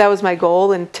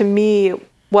goal. And to me, it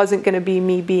wasn't going to be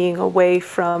me being away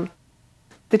from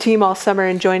the team all summer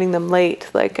and joining them late.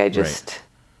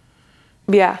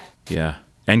 Yeah. Yeah.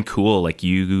 And cool.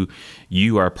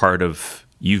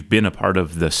 You've been a part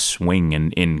of the swing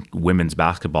in women's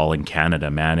basketball in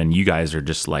Canada, man. And you guys are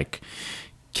just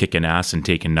kicking ass and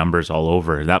taking numbers all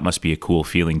over. That must be a cool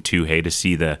feeling too, hey, to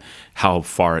see how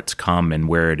far it's come and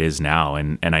where it is now.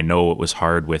 And I know it was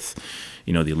hard with,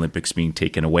 the Olympics being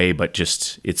taken away, but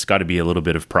just it's got to be a little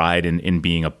bit of pride in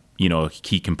being a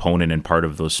key component and part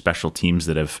of those special teams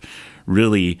that have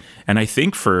really, and I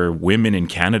think for women in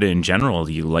Canada in general,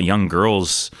 the young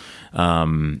girls,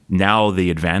 now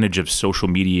the advantage of social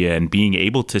media and being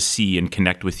able to see and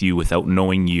connect with you without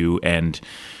knowing you, and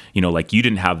like you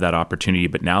didn't have that opportunity,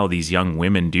 but now these young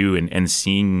women do, and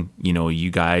seeing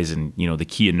you guys and the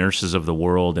Kia nurses of the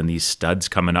world and these studs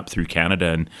coming up through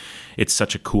Canada, and it's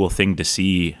such a cool thing to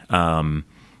see,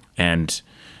 and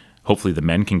hopefully the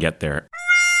men can get there.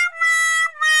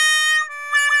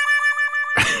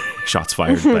 Shots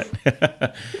fired,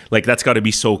 but like that's got to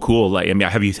be so cool. Like, I mean,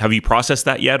 have you processed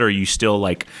that yet, or are you still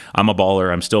like, I'm a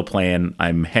baller, I'm still playing,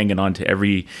 I'm hanging on to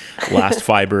every last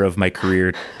fiber of my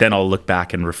career, then I'll look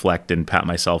back and reflect and pat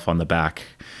myself on the back?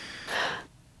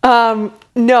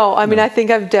 No, I mean, I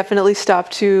think I've definitely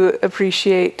stopped to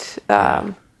appreciate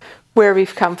where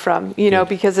we've come from,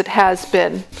 because it has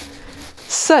been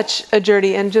such a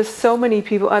journey, and just so many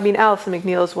people. I mean, Alison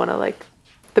McNeil is one of like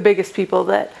the biggest people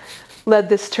that led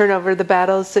this turnover, the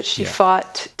battles that she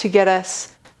fought to get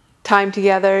us time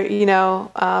together.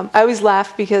 I always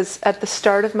laugh because at the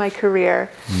start of my career,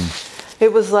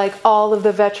 it was like all of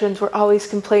the veterans were always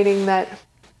complaining that,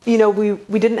 we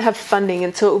didn't have funding.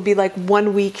 And so it would be like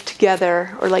 1 week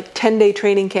together or like 10-day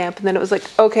training camp. And then it was like,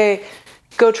 okay,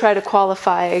 go try to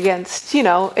qualify against,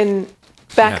 and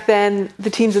back then the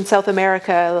teams in South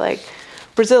America, like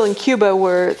Brazil and Cuba,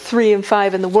 were 3 and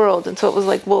 5 in the world. And so it was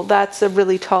like, well, that's a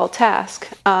really tall task.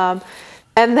 And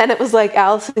then it was like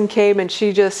Alison came and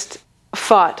she just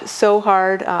fought so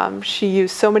hard. She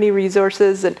used so many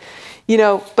resources, and,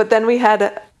 but then we had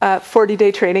a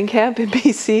 40-day training camp in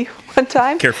BC one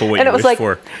time. Careful what and you it was wish like,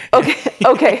 for.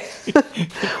 Okay.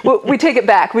 We take it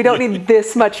back. We don't need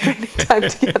this much training time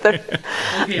together.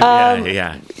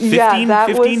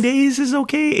 15 days is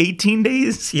okay. 18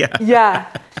 days.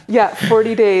 Yeah,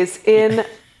 40 days in,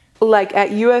 like, at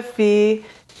UFV,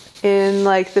 in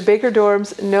like the Baker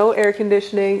dorms, no air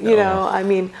conditioning. I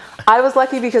mean, I was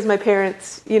lucky because my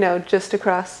parents, just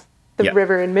across the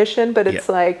river in Mission, but it's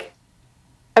like,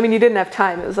 I mean, you didn't have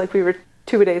time. It was like we were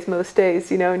 2-a-days most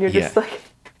days, and you're just like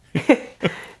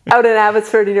out in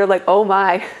Abbotsford, and you're like, oh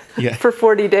my, for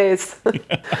 40 days.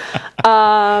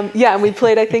 And we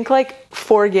played, I think, like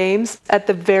 4 games at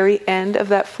the very end of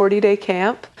that 40-day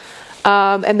camp.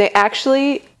 And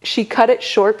she cut it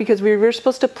short because we were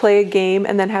supposed to play a game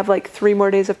and then have like 3 more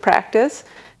days of practice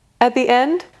at the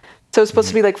end. So it was supposed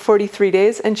to be like 43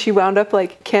 days, and she wound up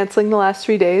like canceling the last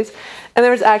 3 days. And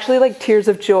there was actually like tears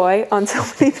of joy on so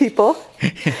many people.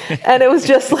 And it was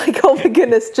just like, oh my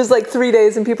goodness, just like 3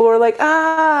 days, and people were like,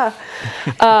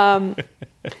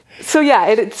 So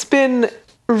it's been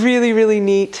really, really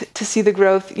neat to see the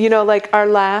growth. Like our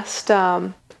last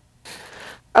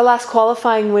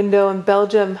qualifying window in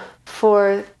Belgium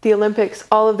for the Olympics,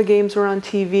 all of the games were on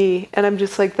TV. And I'm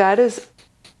just like, that is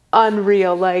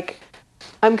unreal. Like,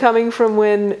 I'm coming from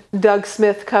when Doug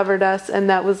Smith covered us, and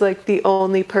that was like the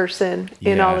only person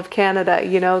in all of Canada,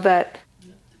 that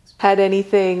had any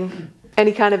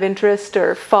kind of interest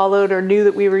or followed or knew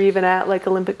that we were even at like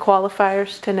Olympic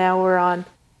qualifiers, to now we're on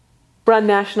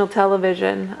national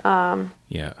television.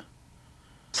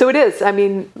 So it is. I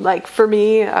mean, like for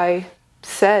me, I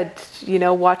said,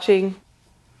 watching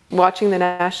the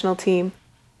national team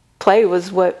play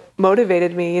was what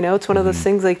motivated me. It's one of those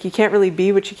things, like, you can't really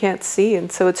be what you can't see.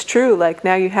 And so it's true. Like,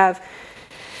 now you have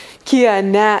Kia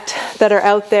and Nat that are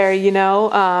out there,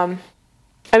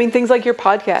 I mean, things like your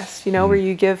podcast, where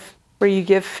you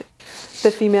give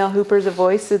the female hoopers a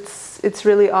voice. It's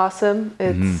really awesome.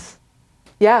 It's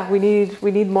we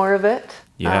need more of it.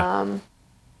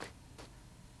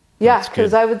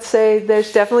 Because I would say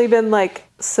there's definitely been like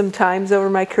some times over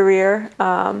my career,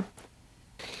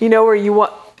 where you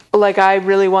want, like, I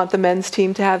really want the men's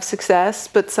team to have success,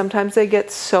 but sometimes they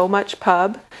get so much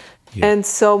pub and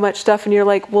so much stuff, and you're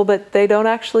like, well, but they don't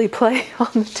actually play on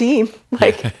the team.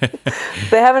 Like,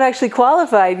 they haven't actually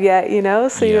qualified yet,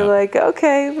 So you're like,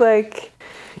 okay, like,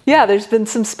 there's been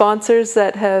some sponsors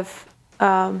that have,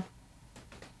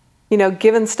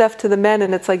 given stuff to the men,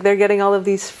 and it's like they're getting all of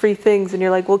these free things, and you're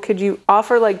like, well, could you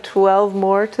offer like 12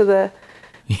 more to the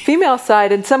female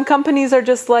side? And some companies are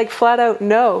just like flat out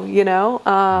no,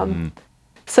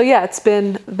 So it's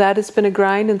been a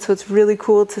grind, and so it's really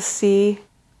cool to see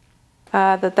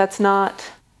that's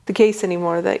not the case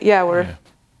anymore. That we're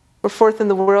 4th in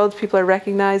the world. People are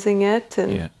recognizing it,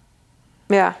 and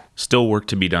Yeah. Still work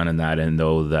to be done in that, and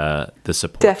though the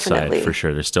support Definitely. side, for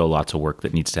sure, there's still lots of work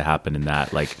that needs to happen in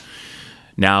that. Like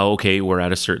now, okay, we're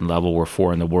at a certain level, we're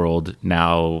 4 in the world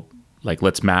now. Like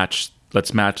let's match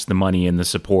the money and the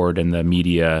support and the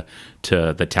media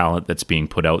to the talent that's being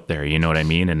put out there. You know what I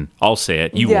mean? And I'll say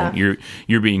it. You won't.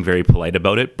 You're being very polite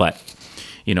about it, but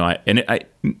you know,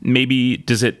 maybe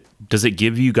does it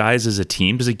give you guys as a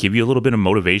team? Does it give you a little bit of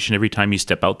motivation every time you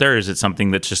step out there? Or is it something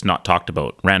that's just not talked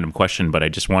about? Random question, but I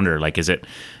just wonder, like, is it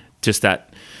just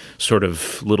that sort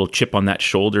of little chip on that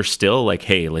shoulder still? Like,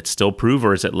 hey, let's still prove,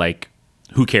 or is it like,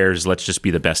 who cares? Let's just be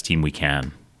the best team we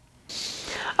can.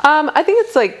 I think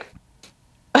it's like,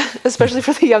 especially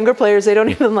for the younger players, they don't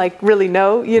even like really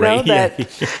know, you know, Right,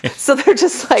 that. So they're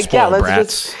just like, Spoiled let's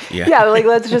brats. just, like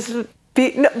let's just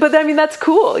be. No, but I mean, that's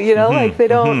cool, you know, like they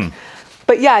don't.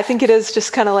 But yeah, I think it is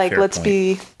just kind of like, Fair let's point.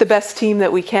 be the best team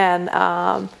that we can.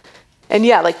 And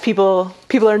yeah, like people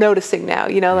are noticing now,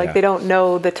 you know, like Yeah. they don't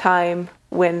know the time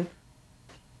when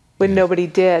nobody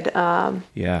did.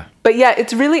 Yeah. But yeah,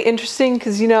 it's really interesting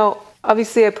because, you know,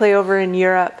 obviously I play over in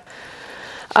Europe.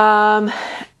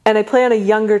 And I play on a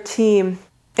younger team,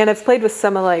 and I've played with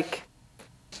some of like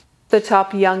the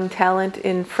top young talent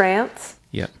in France.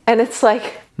 Yeah. And it's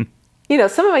like, you know,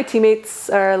 some of my teammates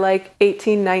are like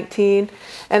 18, 19,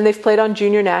 and they've played on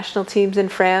junior national teams in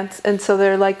France. And so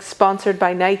they're like sponsored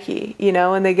by Nike, you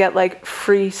know, and they get like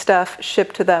free stuff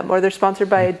shipped to them, or they're sponsored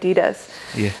by Adidas.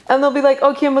 Yeah. And they'll be like,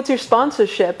 "Oh, Kim, what's your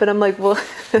sponsorship?" And I'm like, "Well,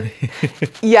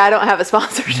 yeah, I don't have a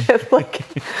sponsorship. like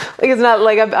it's not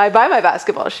like I buy my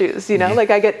basketball shoes, you know, like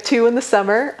I get 2 in the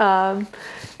summer.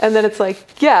 And then it's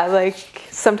like, yeah, like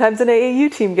sometimes an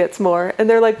AAU team gets more. And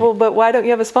they're like, "Well, but why don't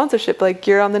you have a sponsorship? Like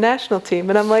you're on the national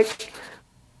team." And I'm like,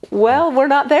 well, we're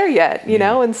not there yet, you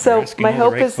know? And so my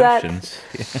hope is that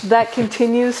that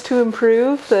continues to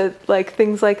improve, that like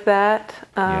things like that.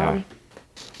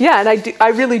 Yeah, and I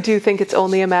really do think it's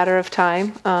only a matter of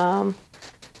time.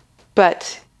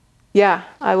 But yeah,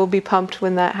 I will be pumped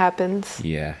when that happens.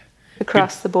 Yeah.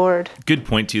 Across the board. Good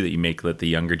point too that you make, that the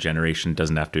younger generation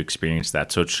doesn't have to experience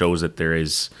that. So it shows that there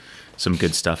is some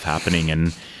good stuff happening.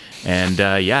 And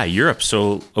yeah, Europe.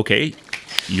 So, okay,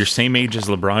 you're same age as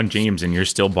LeBron James and you're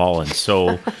still balling.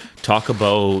 So talk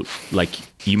about, like,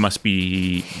 you must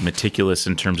be meticulous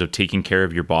in terms of taking care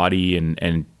of your body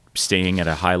and staying at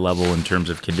a high level in terms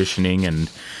of conditioning. And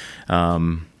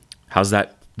how's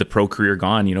that, the pro career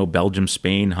gone? You know, Belgium,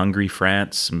 Spain, Hungary,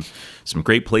 France, some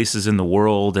great places in the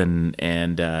world. And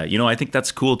you know, I think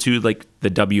that's cool too, like the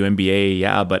WNBA,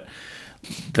 yeah, but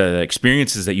the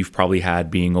experiences that you've probably had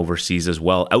being overseas as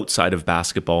well, outside of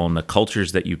basketball, and the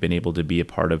cultures that you've been able to be a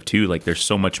part of too. Like there's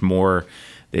so much more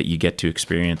that you get to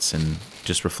experience, and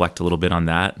just reflect a little bit on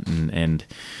that. And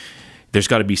there's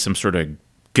got to be some sort of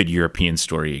good European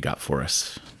story you got for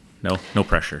us. No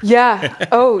pressure. Yeah.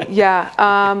 Oh,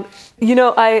 yeah. You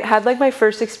know, I had like my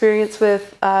first experience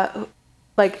with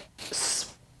like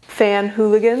fan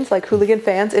hooligans, like hooligan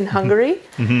fans in Hungary.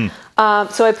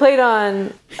 So I played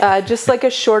on just like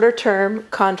a shorter term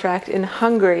contract in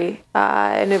Hungary.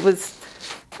 And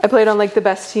I played on like the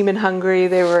best team in Hungary.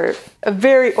 They were a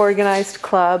very organized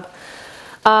club.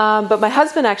 But my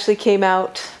husband actually came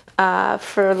out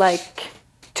for like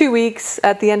 2 weeks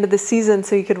at the end of the season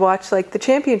so he could watch like the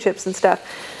championships and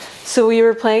stuff. So we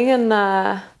were playing in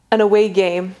an away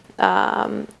game.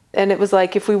 And it was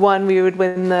like, if we won, we would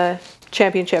win the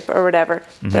championship or whatever,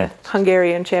 the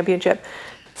Hungarian championship.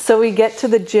 So we get to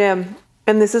the gym,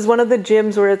 and this is one of the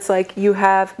gyms where it's like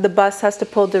the bus has to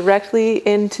pull directly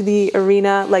into the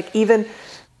arena. Like even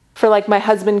for like my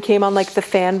husband came on like the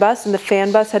fan bus, and the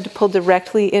fan bus had to pull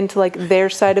directly into like their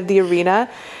side of the arena.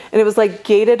 And it was like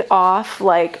gated off,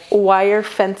 like wire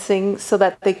fencing so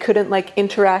that they couldn't like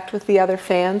interact with the other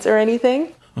fans or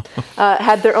anything.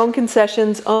 Had their own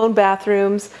concessions, own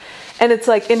bathrooms. And it's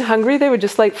like in Hungary, they would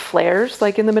just light flares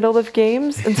like in the middle of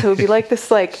games. And so it would be like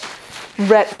this like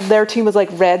red, their team was like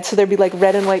red. So there'd be like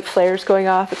red and white flares going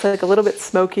off. It's like a little bit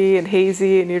smoky and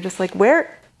hazy. And you're just like,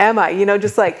 where am I? You know,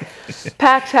 just like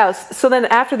packed house. So then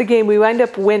after the game, we wind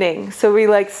up winning. So we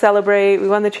like celebrate, we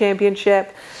won the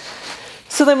championship.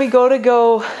 So then we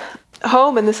go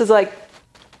home, and this is like,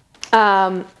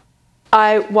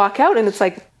 I walk out, and it's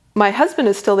like, my husband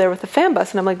is still there with the fan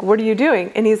bus, and I'm like, "What are you doing?"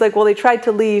 And he's like, "Well, they tried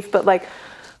to leave, but like,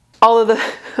 all of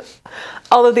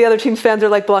the other team's fans are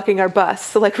like blocking our bus,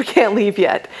 so like we can't leave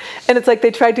yet." And it's like they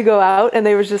tried to go out, and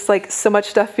there was just like so much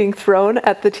stuff being thrown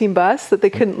at the team bus that they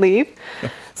couldn't leave.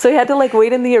 So he had to like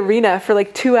wait in the arena for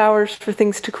like 2 hours for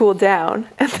things to cool down,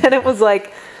 and then it was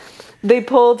like they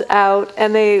pulled out,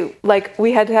 and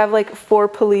we had to have like 4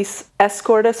 police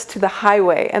escort us to the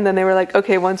highway, and then they were like,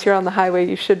 okay, once you're on the highway,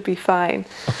 you should be fine.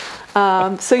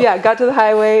 So yeah, got to the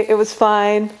highway, it was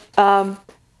fine. It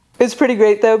was pretty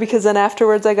great though, because then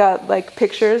afterwards I got like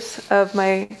pictures of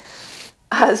my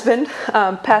husband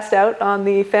passed out on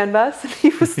the fan bus. He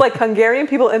was like, Hungarian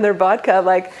people in their vodka,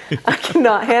 like, I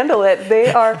cannot handle it.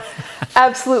 They are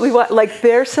absolutely like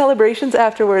their celebrations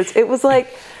afterwards. It was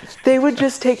like they would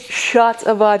just take shots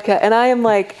of vodka, and I am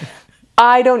like,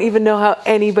 I don't even know how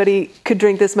anybody could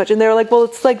drink this much. And they were like, well,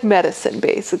 it's like medicine,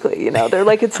 basically. They're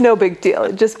like, it's no big deal.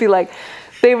 It'd just be like,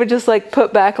 they would just like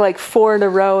put back like 4 in a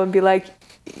row and be like,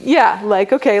 yeah,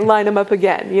 like, okay, line them up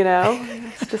again.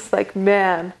 It's just like,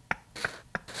 man.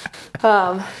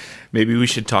 Maybe we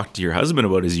should talk to your husband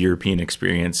about his European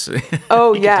experience.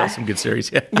 Oh, He yeah. can tell some good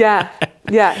stories. Yeah.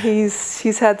 Yeah.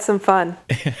 He's had some fun.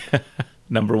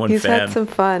 Number one He's fan. had some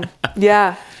fun.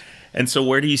 Yeah. And so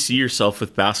where do you see yourself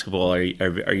with basketball? Are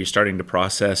you starting to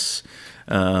process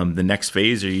the next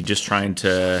phase? Or are you just trying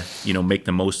to, make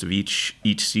the most of each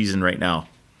season right now?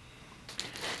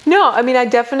 No, I mean, I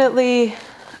definitely,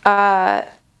 I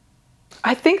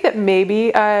think that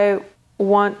maybe I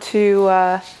want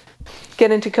to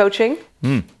get into coaching,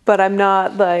 but I'm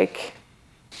not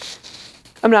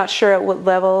sure at what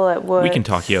level, at what We can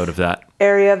talk you out of that.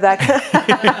 area of that.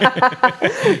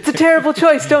 It's a terrible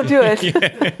choice. Don't do it.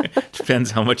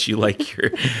 Depends how much you like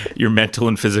your mental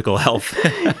and physical health.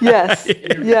 Yes.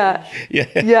 Yeah.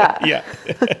 Yeah.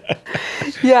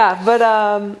 Yeah. But,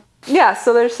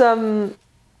 so there's some,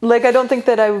 like, I don't think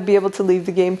that I would be able to leave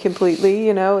the game completely.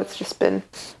 It's just been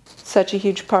such a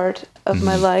huge part of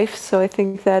my life. So I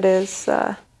think that is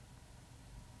a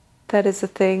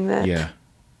thing that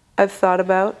I've thought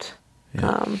about.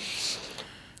 Yeah.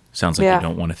 Sounds like you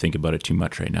don't want to think about it too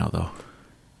much right now, though.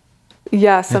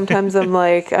 Yeah, sometimes I'm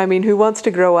like, I mean, who wants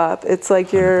to grow up? It's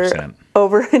like you're 100%.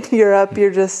 over in Europe,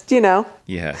 you're just, Yeah.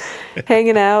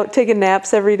 hanging out, taking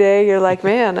naps every day. You're like,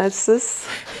 man, it's this.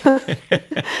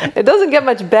 It doesn't get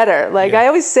much better. Like, I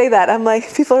always say that. I'm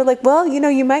like, people are like, well,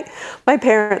 you might, my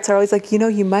parents are always like,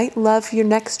 you might love your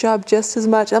next job just as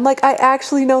much. I'm like, I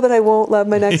actually know that I won't love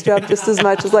my next job just as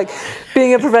much as like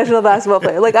being a professional basketball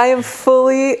player. Like, I am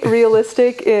fully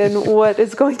realistic in what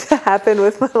is going to happen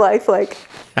with my life. Like,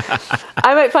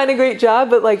 I might find a great job,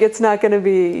 but like, it's not going to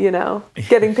be,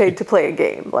 getting paid to play a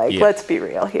game. Like, let's be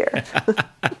real here.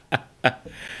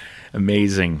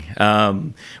 Amazing.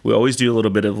 We always do a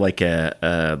little bit of like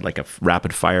a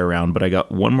rapid fire round, but I got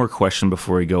one more question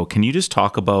before we go. Can you just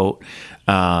talk about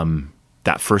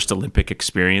that first Olympic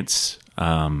experience?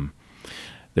 Was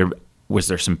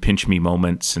there some pinch me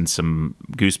moments and some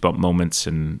goosebump moments,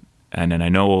 and then I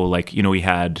know, like, we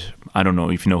had, I don't know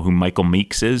if you know who Michael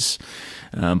Meeks is,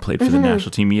 played for the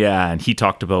national team. Yeah, and he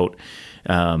talked about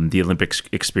the Olympics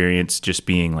experience just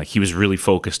being like, he was really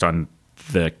focused on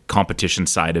the competition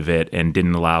side of it and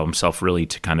didn't allow himself really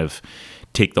to kind of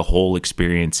take the whole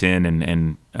experience in,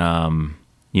 and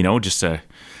just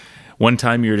one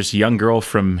time you're just a young girl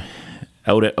from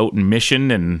out in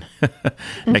Mission, and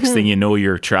next thing you know,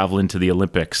 you're traveling to the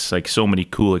Olympics. Like, so many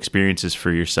cool experiences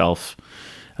for yourself.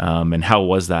 And how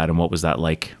was that, and what was that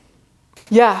like?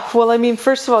 Yeah, well, I mean,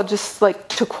 first of all, just like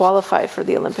to qualify for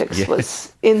the Olympics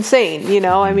was insane.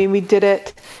 I mean, we did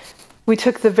it. We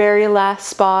took the very last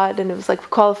spot, and it was like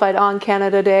qualified on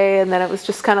Canada Day, and then it was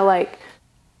just kind of like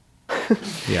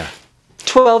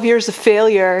 12 years of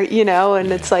failure,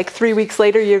 and it's like 3 weeks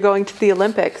later you're going to the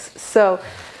Olympics. So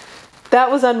that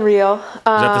was unreal. Is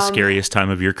that the scariest time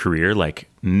of your career? Like,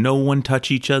 no one touch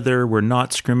each other. We're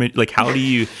not scrimmage. Like, how do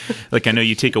you, like, I know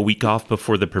you take a week off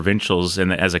before the provincials,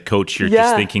 and as a coach, you're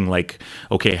just thinking like,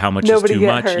 okay, how much Nobody is too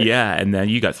much? hurt. Yeah. And then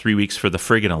you got 3 weeks for the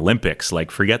friggin' Olympics.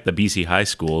 Like, forget the BC high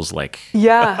schools. Like,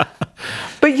 yeah.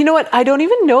 But you know what? I don't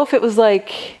even know if it was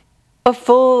like a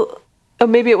full,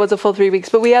 maybe it was a full 3 weeks,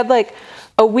 but we had like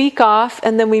a week off,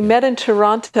 and then we met in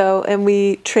Toronto, and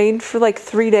we trained for like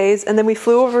 3 days, and then we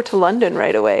flew over to London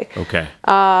right away. okay.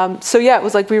 So yeah, it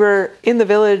was like we were in the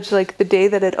village like the day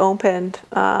that it opened.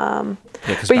 But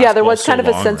yeah, there was kind of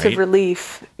a sense of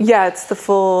relief. Yeah, it's the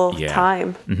full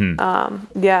time. But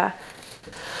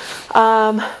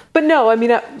no, I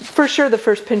mean, for sure the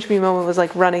first pinch me moment was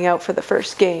like running out for the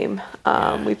first game.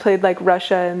 We played like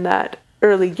Russia in that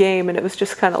early game, and it was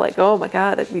just kind of like, oh my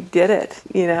God, we did it,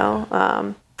 we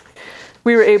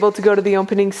were able to go to the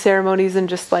opening ceremonies and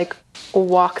just like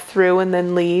walk through and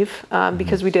then leave,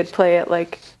 because we did play at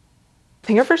like, I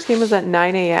think our first game was at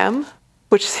 9 a.m.,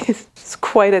 which is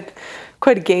quite a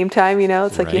game time,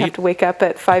 it's like you have to wake up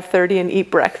at 5:30 and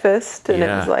eat breakfast, and it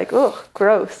was like, oh,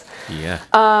 gross.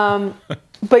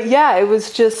 but yeah, it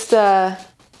was just, I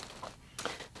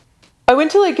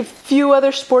went to like a few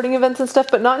other sporting events and stuff,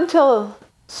 but not until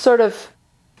sort of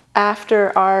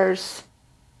after ours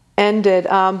ended.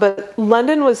 But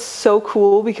London was so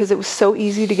cool because it was so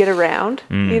easy to get around,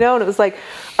 you know, and it was like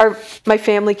my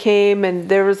family came and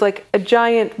there was like a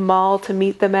giant mall to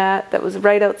meet them at that was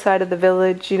right outside of the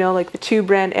village, you know, like the tube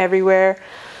ran everywhere.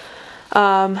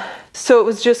 So it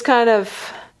was just kind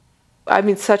of, I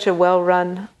mean, such a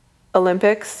well-run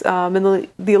Olympics, and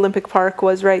the Olympic Park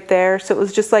was right there. So it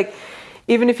was just like,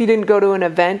 even if you didn't go to an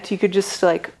event, you could just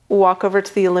like walk over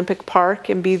to the Olympic Park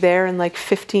and be there in like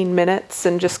 15 minutes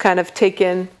and just kind of take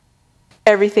in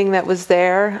everything that was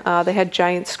there. They had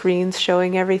giant screens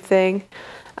showing everything.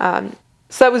 So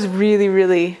that was really,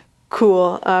 really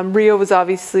cool. Rio was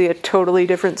obviously a totally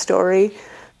different story,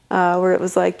 where it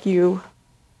was like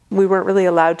we weren't really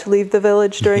allowed to leave the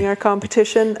village during our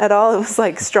competition at all. It was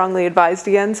like strongly advised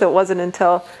again. So it wasn't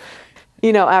until,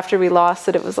 you know, after we lost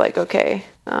that it was like, okay,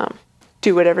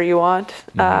 do whatever you want.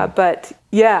 But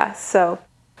yeah, so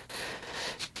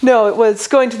no, it was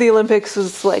going to the Olympics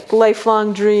was like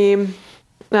lifelong dream.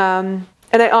 And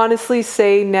I honestly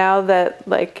say now that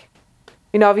like,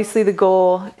 you know, obviously the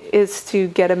goal is to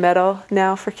get a medal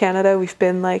now for Canada. We've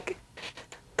been like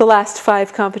the last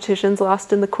 5 competitions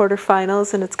lost in the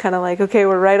quarterfinals, and it's kind of like, okay,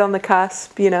 we're right on the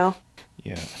cusp, you know.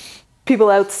 Yeah.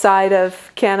 People outside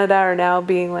of Canada are now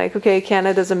being like, okay,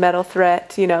 Canada's a medal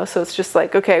threat, you know, so it's just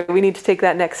like, okay, we need to take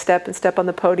that next step and step on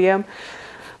the podium.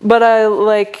 But I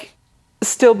like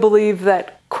still believe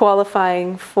that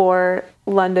qualifying for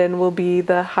London will be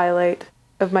the highlight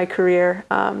of my career,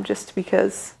 just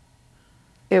because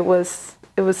it was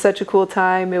such a cool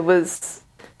time. It was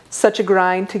such a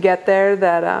grind to get there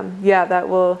that,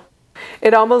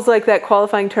 it almost like that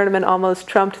qualifying tournament almost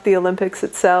trumped the Olympics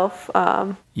itself.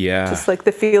 Just like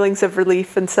the feelings of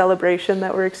relief and celebration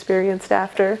that were experienced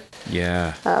after.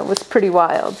 Yeah. Was pretty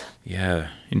wild. Yeah.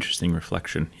 Interesting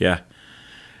reflection. Yeah.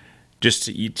 Just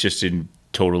in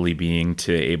totally being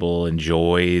to able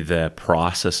enjoy the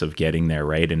process of getting there,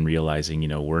 right? And realizing, you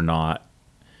know, we're not,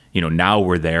 you know, now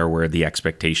we're there where the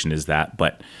expectation is that,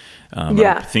 but I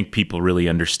don't think people really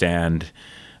understand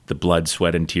the blood,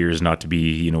 sweat, and tears, not to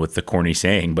be, you know, with the corny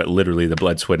saying, but literally the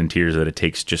blood, sweat, and tears that it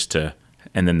takes just to,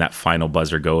 and then that final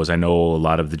buzzer goes. I know a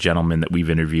lot of the gentlemen that we've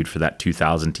interviewed for that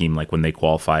 2000 team, like when they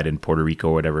qualified in Puerto Rico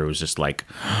or whatever, it was just like,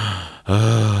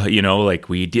 you know, like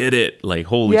we did it, like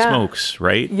holy smokes,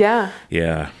 right? Yeah.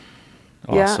 Yeah.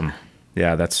 Awesome.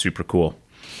 Yeah, that's super cool.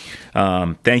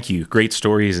 Thank you. Great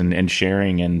stories and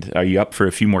sharing. And are you up for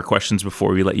a few more questions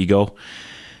before we let you go?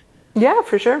 Yeah,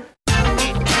 for sure.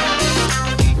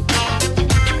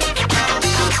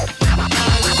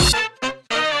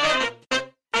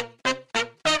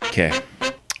 Okay.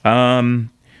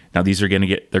 Now these are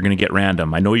they're gonna get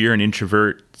random. I know you're an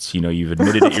introvert. You know, you've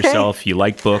admitted it yourself. You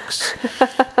like books,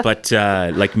 but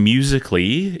like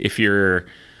musically, if you're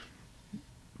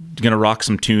gonna rock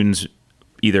some tunes,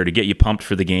 either to get you pumped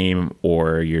for the game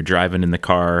or you're driving in the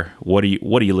car, what are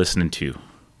you listening to?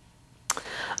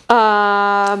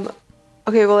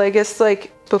 Okay, well, I guess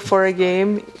like before a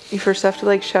game, you first have to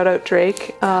like shout out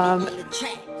Drake.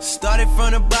 Started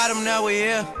from the bottom, now we're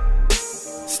here.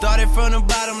 Started from the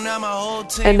bottom, now my whole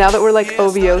team. And now that we're like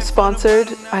OVO sponsored,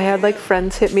 I had like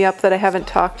friends hit me up that I haven't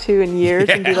talked to in years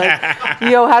and be like,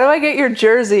 yo, how do I get your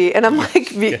jersey? And I'm like,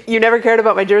 you never cared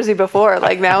about my jersey before.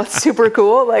 Like now it's super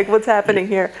cool. Like what's happening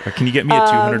here? Or can you get me a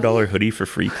 $200 hoodie for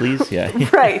free, please? Yeah.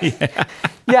 Right.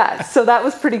 Yeah. So that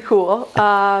was pretty cool.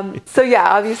 So yeah,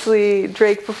 obviously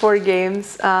Drake before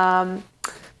games. I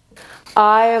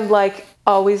am like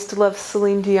always love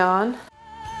Celine Dion.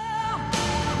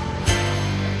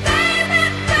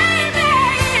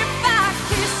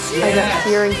 I got to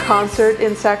see her in concert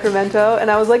in Sacramento, and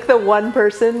I was like the one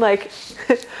person like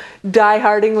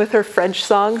die-harding with her French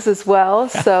songs as well,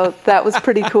 so that was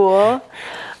pretty cool.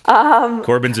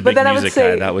 Corbin's a big music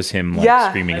guy. That was him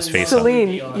screaming his face off.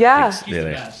 Celine, yeah,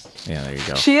 there you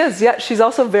go. She is, yeah. She's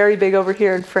also very big over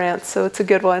here in France, so it's a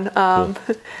good one. Cool.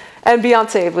 And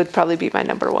Beyonce would probably be my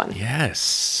number one.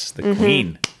 Yes, the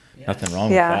queen. Nothing wrong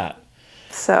with that.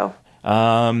 So.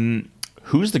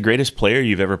 Who's the greatest player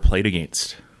you've ever played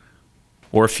against?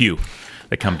 Or a few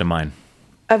that come to mind.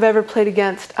 I've ever played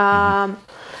against. Man,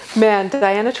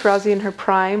 Diana Taurasi in her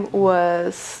prime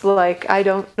was like, I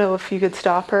don't know if you could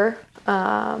stop her.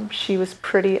 She was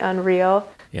pretty unreal.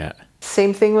 Yeah.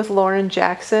 Same thing with Lauren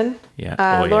Jackson.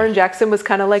 Yeah. Lauren Jackson was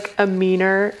kind of like a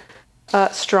meaner,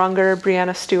 stronger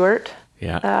Brianna Stewart.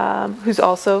 Yeah. Who's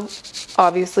also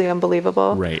obviously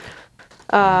unbelievable. Right.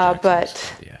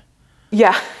 But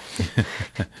yeah.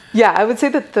 Yeah, I would say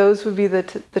that those would be the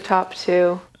top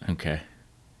two. Okay.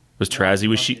 Was Tarazi,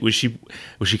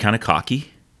 was she kind of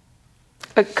cocky?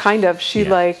 Kind of. She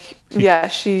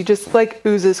she just like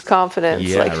oozes confidence.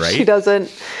 Yeah, like right? she doesn't.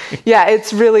 Yeah,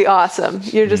 it's really awesome.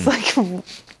 You're just like,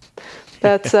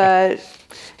 that's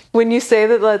when you say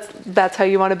that's how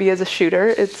you want to be as a shooter.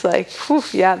 It's like, whew,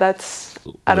 yeah, that's.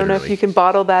 I don't know if you can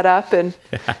bottle that up and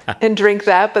drink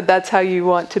that, but that's how you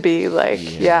want to be. Like,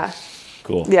 yeah.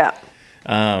 Cool. Yeah.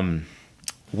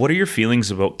 What are your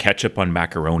feelings about ketchup on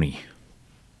macaroni?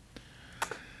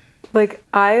 Like,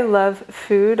 I love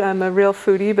food. I'm a real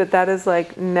foodie, but that is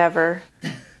like never.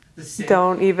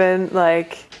 Don't even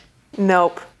like,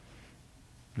 nope.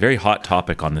 Very hot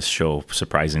topic on this show,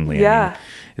 surprisingly. Yeah. I mean,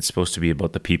 it's supposed to be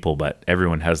about the people, but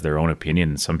everyone has their own opinion,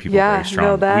 and some people are very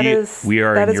strong. No, we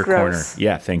are that in is your gross. corner.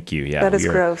 Yeah, thank you. Yeah, that is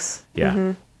gross. Yeah.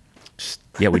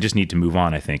 Mm-hmm. We just need to move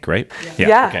on, I think, right?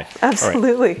 Yeah, okay.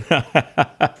 absolutely.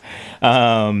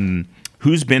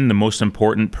 Who's been the most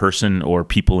important person or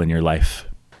people in your life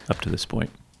up to this point?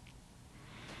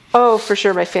 Oh, for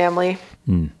sure, my family.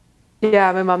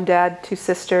 Yeah, my mom, dad, 2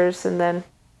 sisters, and then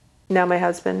now my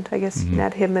husband. I guess you can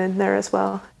add him in there as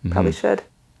well. Probably should.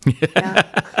 Yeah.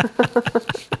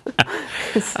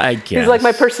 I guess. He's like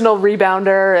my personal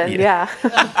rebounder, and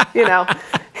you know,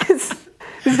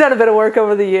 he's done a bit of work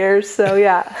over the years, so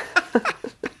yeah.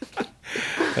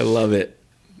 I love it.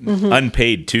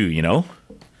 Unpaid too, you know?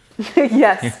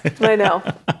 Yes, I know.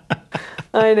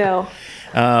 I know.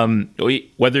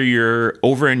 Whether you're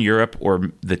over in Europe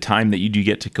or the time that you do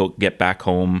get to get back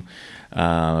home,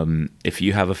 if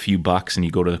you have a few bucks and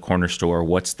you go to the corner store,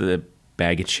 what's the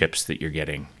bag of chips that you're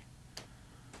getting?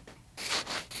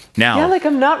 Now, Yeah, like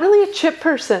I'm not really a chip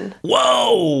person.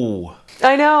 Whoa!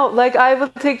 I know, like I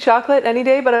would take chocolate any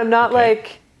day, but I'm not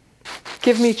like,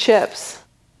 give me chips.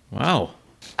 Wow.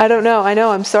 I don't know. I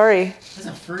know. I'm sorry. That's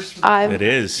a first. It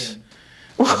is.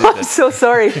 I'm so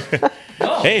sorry.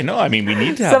 Hey, no, I mean, we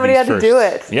need to have Somebody these had to do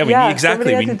it. Yeah, Yeah,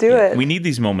 exactly. somebody had to do it. We need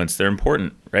these moments. They're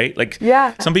important, right? Like,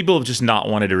 Yeah. some people have just not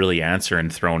wanted to really answer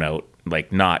and thrown out,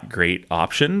 like, not great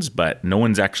options, but no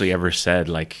one's actually ever said,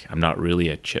 like, I'm not really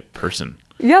a chip person.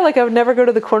 Yeah, like I would never go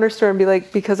to the corner store and be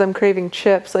like, because I'm craving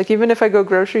chips. Like even if I go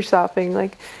grocery shopping,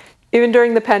 like even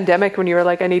during the pandemic when you were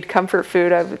like, I need comfort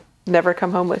food, I would never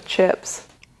come home with chips.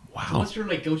 Wow. What's your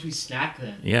like go-to snack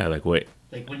then? Yeah, like, wait.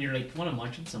 Like when you're like want to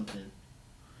munch on something.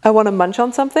 I want to munch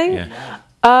on something? Yeah.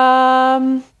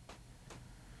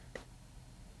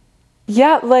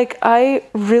 Yeah, like I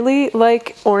really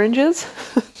like oranges.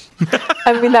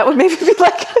 I mean, that would maybe be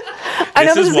like, I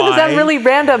know this is going to sound really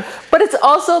random, but it's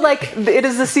also like, it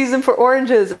is the season for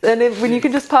oranges. And when you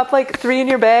can just pop like 3 in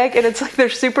your bag and it's like, they're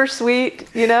super sweet,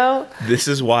 you know? This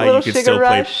is why you can still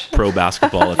play pro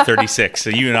basketball at 36. So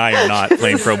you and I are not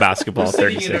playing pro basketball at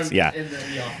 36. In the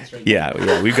office right now.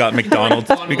 Yeah. We've got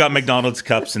McDonald's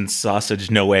cups and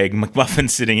sausage, no egg McMuffins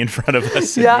sitting in front of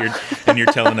us. And you're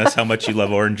telling us how much you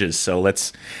love oranges. So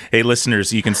hey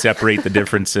listeners, you can separate the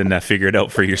difference and figure it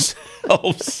out for yourselves.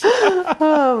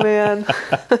 Oh man.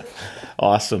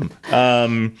 Awesome.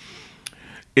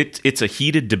 It's a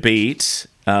heated debate.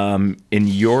 In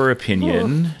your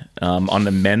opinion, on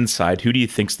the men's side, who do you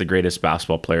think's the greatest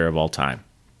basketball player of all time?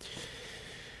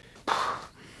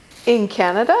 In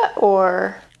Canada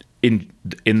or in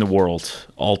the world,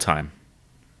 all time?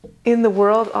 In the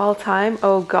world, all time?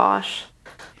 Oh gosh.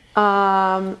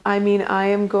 I mean,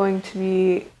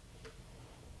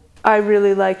 I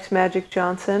really liked Magic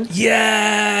Johnson.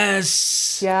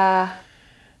 Yes. Yeah.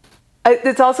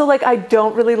 It's also like I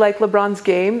don't really like LeBron's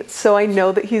game, so I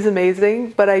know that he's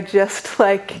amazing, but I just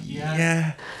like...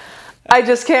 Yeah. I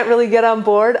just can't really get on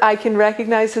board. I can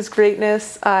recognize his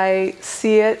greatness. I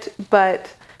see it,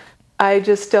 but I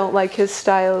just don't like his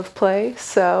style of play,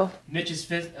 so... Mitch is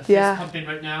fist pumping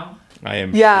right now. I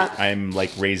am like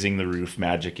raising the roof.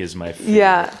 Magic is my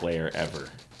favorite player ever.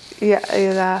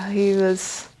 Yeah, he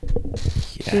was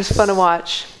fun to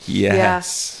watch.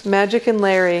 Yes. Yeah. Magic and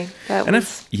Larry. But I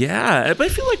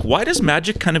feel like, why does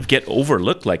Magic kind of get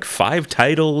overlooked? Like 5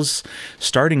 titles,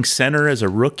 starting center as a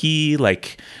rookie.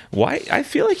 Like, why? I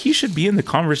feel like he should be in the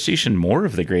conversation more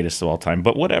of the greatest of all time,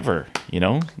 but whatever, you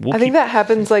know? I think that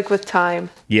happens like with time.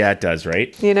 Yeah, it does,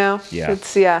 right? You know? Yeah.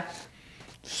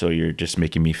 So you're just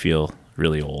making me feel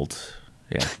really old.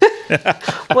 Yeah.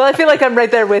 Well, I feel like I'm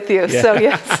right there with you. Yeah. So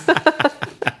yes.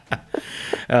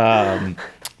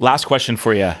 Last question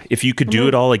for you. If you could do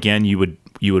it all again, you would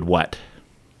what?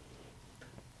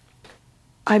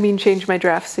 I mean, change my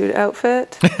draft suit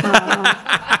outfit.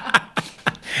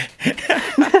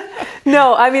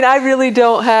 No, I mean, I really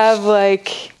don't have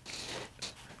like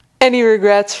any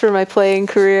regrets for my playing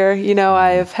career. You know, I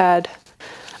have had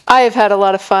a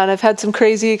lot of fun. I've had some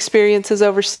crazy experiences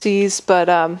overseas,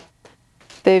 but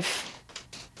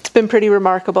it's been pretty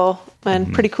remarkable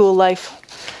and pretty cool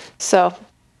life. So,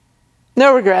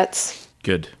 no regrets.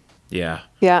 Good. Yeah.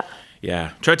 Yeah.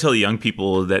 Yeah. Try to tell the young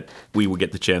people that we would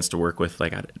get the chance to work with,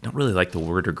 like, I don't really like the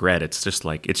word regret. It's just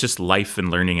life and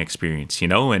learning experience, you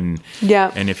know? And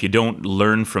if you don't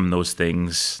learn from those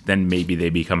things, then maybe they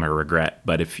become a regret.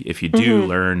 But if you do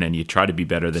learn and you try to be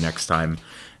better the next time,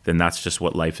 then that's just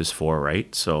what life is for,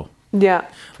 right? So yeah,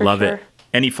 love sure. it.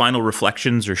 Any final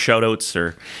reflections or shout outs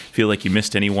or feel like you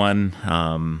missed anyone?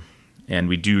 And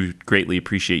we do greatly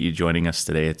appreciate you joining us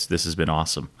today. This has been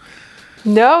awesome.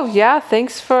 No, yeah,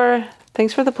 thanks for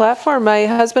the platform. My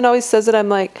husband always says that I'm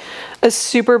like a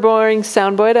super boring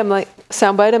soundbite.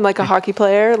 I'm like a hockey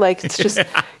player. Like, it's just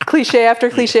cliche after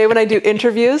cliche when I do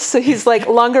interviews. So he's like,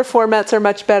 longer formats are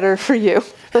much better for you.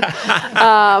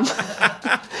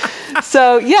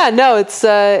 So yeah, no,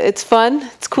 it's fun.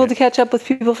 It's cool to catch up with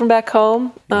people from back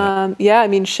home. I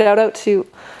mean, shout out to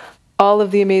all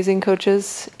of the amazing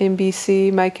coaches in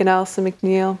BC, Mike and Allison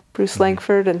McNeil, Bruce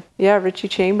Langford, and Richie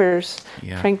Chambers,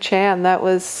 Frank Chan. That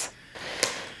was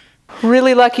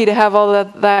really lucky to have all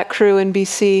that crew in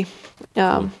BC.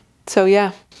 So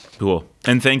yeah. Cool.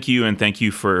 And thank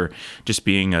you for just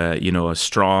being a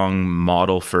strong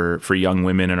model for young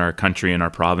women in our country and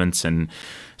our province, and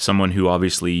someone who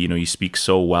obviously, you speak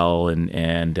so well,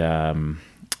 and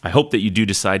I hope that you do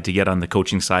decide to get on the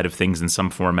coaching side of things in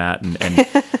some format, and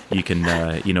you can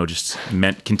just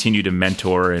continue to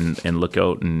mentor and look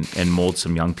out and mold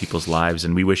some young people's lives.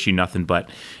 And we wish you nothing but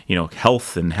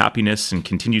health and happiness and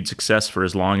continued success for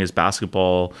as long as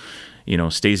basketball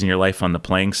stays in your life on the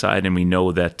playing side. And we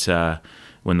know that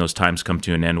when those times come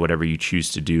to an end, whatever you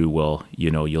choose to do,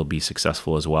 you'll be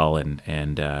successful as well.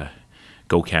 And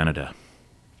go Canada.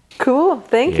 Cool.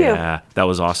 Thank you. Yeah, that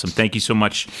was awesome. Thank you so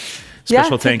much.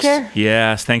 Special thanks. Care.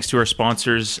 Yes, thanks to our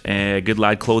sponsors, Good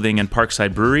Lad Clothing and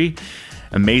Parkside Brewery.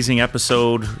 Amazing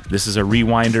episode. This is a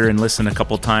rewinder and listen a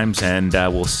couple times, and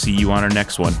we'll see you on our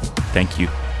next one. Thank you.